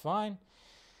stuff, that's fine.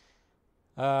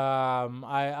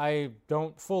 I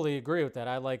don't fully agree with that.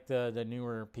 I like the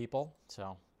newer people,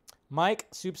 so... Mike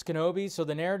Soups Kenobi. So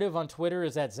the narrative on Twitter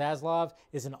is that Zaslav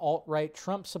is an alt-right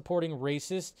Trump-supporting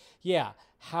racist. Yeah,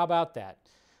 how about that?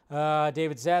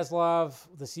 David Zaslav,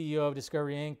 the CEO of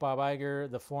Discovery Inc., Bob Iger,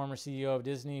 the former CEO of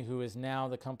Disney, who is now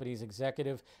the company's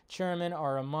executive chairman,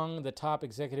 are among the top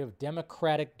executive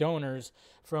Democratic donors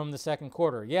from the second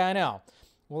quarter. Yeah, I know.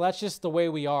 Well, that's just the way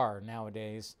we are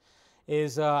nowadays.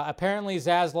 Apparently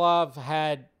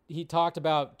Zaslav he talked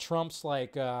about Trump's,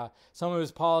 some of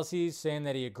his policies, saying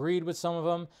that he agreed with some of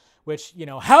them, which,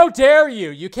 how dare you?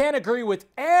 You can't agree with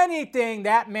anything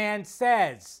that man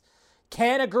says.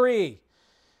 Can't agree.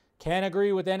 Can't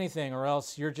agree with anything, or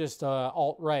else you're just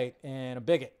alt-right and a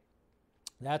bigot.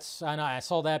 I know, I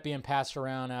saw that being passed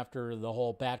around after the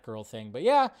whole Batgirl thing. But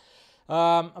yeah,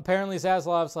 apparently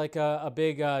Zaslav's like a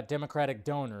big Democratic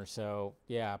donor. So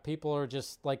yeah, people are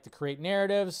just like to create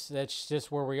narratives. That's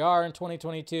just where we are in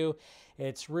 2022.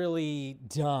 It's really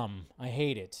dumb. I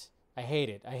hate it. I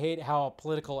hate how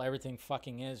political everything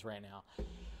fucking is right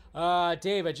now.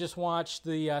 Dave, I just watched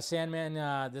the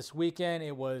Sandman this weekend.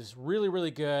 It was really,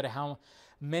 really good. How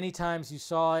many times you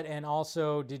saw it? And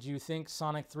also, did you think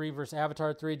Sonic 3 versus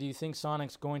Avatar 3, do you think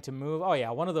Sonic's going to move? Oh yeah,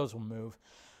 one of those will move.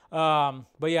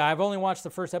 But yeah, I've only watched the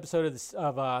first episode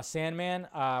of Sandman.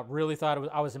 Really thought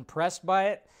I was impressed by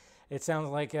it. It sounds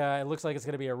like it looks like it's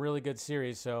going to be a really good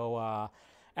series. So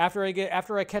after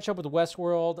I catch up with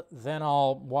Westworld, then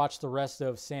I'll watch the rest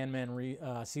of Sandman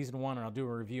season 1 and I'll do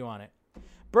a review on it.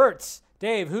 Bert's,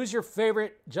 Dave, who's your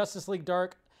favorite Justice League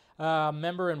Dark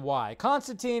member and why?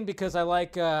 Constantine, because I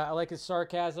like his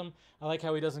sarcasm. I like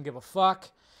how he doesn't give a fuck.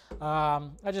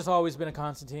 I just always been a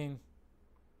Constantine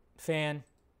fan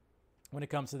when it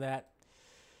comes to that.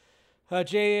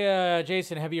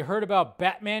 Jason, have you heard about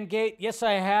Batman Gate? Yes,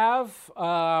 I have.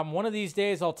 One of these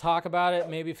days I'll talk about it,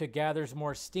 maybe if it gathers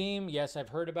more steam. Yes, I've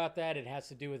heard about that. It has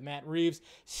to do with Matt Reeves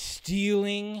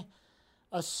stealing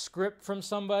a script from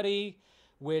somebody,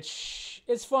 which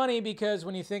is funny because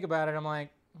when you think about it, I'm like,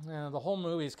 the whole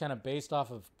movie is kind of based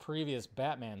off of previous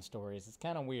Batman stories. It's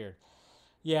kind of weird.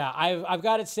 Yeah, I've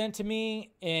got it sent to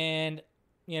me, and,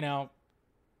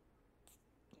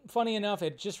 funny enough,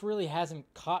 it just really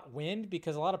hasn't caught wind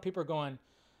because a lot of people are going,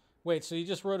 wait, so you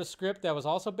just wrote a script that was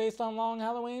also based on Long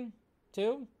Halloween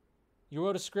too? You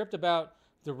wrote a script about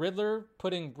the Riddler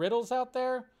putting riddles out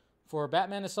there for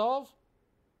Batman to solve?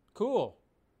 Cool.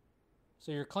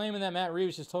 So you're claiming that Matt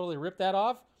Reeves just totally ripped that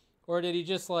off? Or did he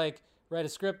just write a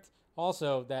script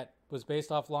also that was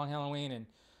based off Long Halloween and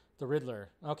the Riddler?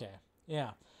 Okay,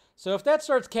 yeah. So if that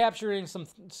starts capturing some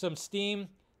steam,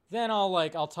 then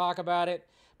I'll talk about it.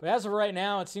 But as of right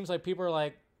now, it seems like people are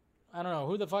like, I don't know,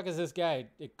 who the fuck is this guy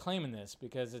claiming this?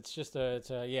 Because it's just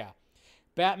yeah.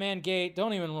 Batman Gate,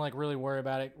 don't even really worry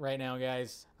about it right now,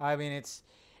 guys. I mean,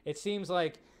 it seems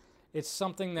like it's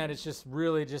something that it's just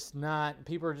really just not,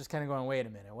 people are just kind of going, wait a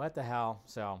minute, what the hell?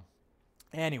 So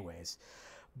anyways,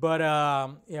 but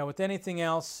yeah, with everything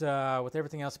else,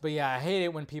 but yeah, I hate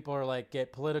it when people are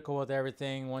get political with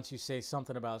everything. Once you say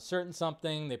something about certain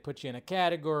something, they put you in a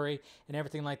category and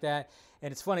everything like that.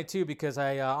 And it's funny too because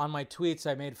I on my tweets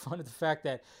I made fun of the fact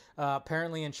that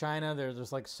apparently in China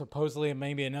there's supposedly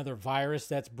maybe another virus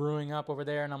that's brewing up over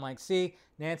there, and I'm like, see,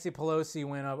 Nancy Pelosi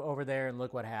went over there and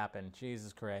look what happened.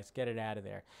 Jesus Christ, get it out of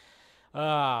there.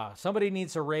 Somebody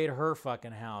needs to raid her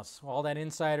fucking house. All that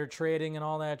insider trading and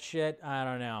all that shit, I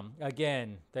don't know.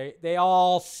 Again, they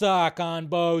all suck on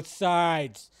both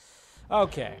sides.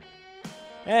 Okay.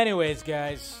 Anyways,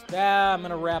 guys, I'm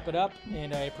going to wrap it up,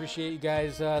 and I appreciate you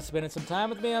guys spending some time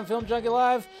with me on Film Junkee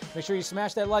Live. Make sure you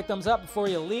smash that thumbs up before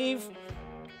you leave.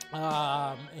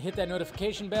 Hit that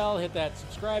notification bell, hit that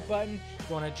subscribe button. If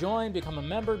you want to join, become a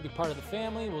member, be part of the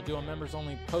family. We'll do a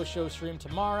members-only post-show stream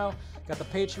tomorrow. Got the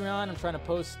Patreon. I'm trying to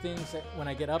post things when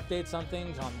I get updates on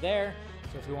things on there.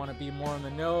 So if you want to be more in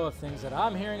the know of things that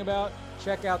I'm hearing about,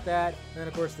 check out that. And then,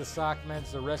 of course, the sock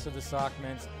mints, the rest of the sock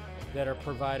mints that are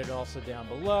provided also down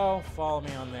below. Follow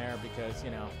me on there because,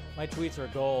 my tweets are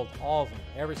gold. All of them.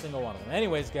 Every single one of them.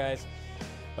 Anyways, guys,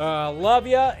 love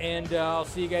ya, and I'll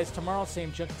see you guys tomorrow.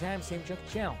 Same Junkee time, same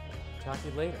Junkee channel. Talk to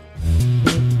you later.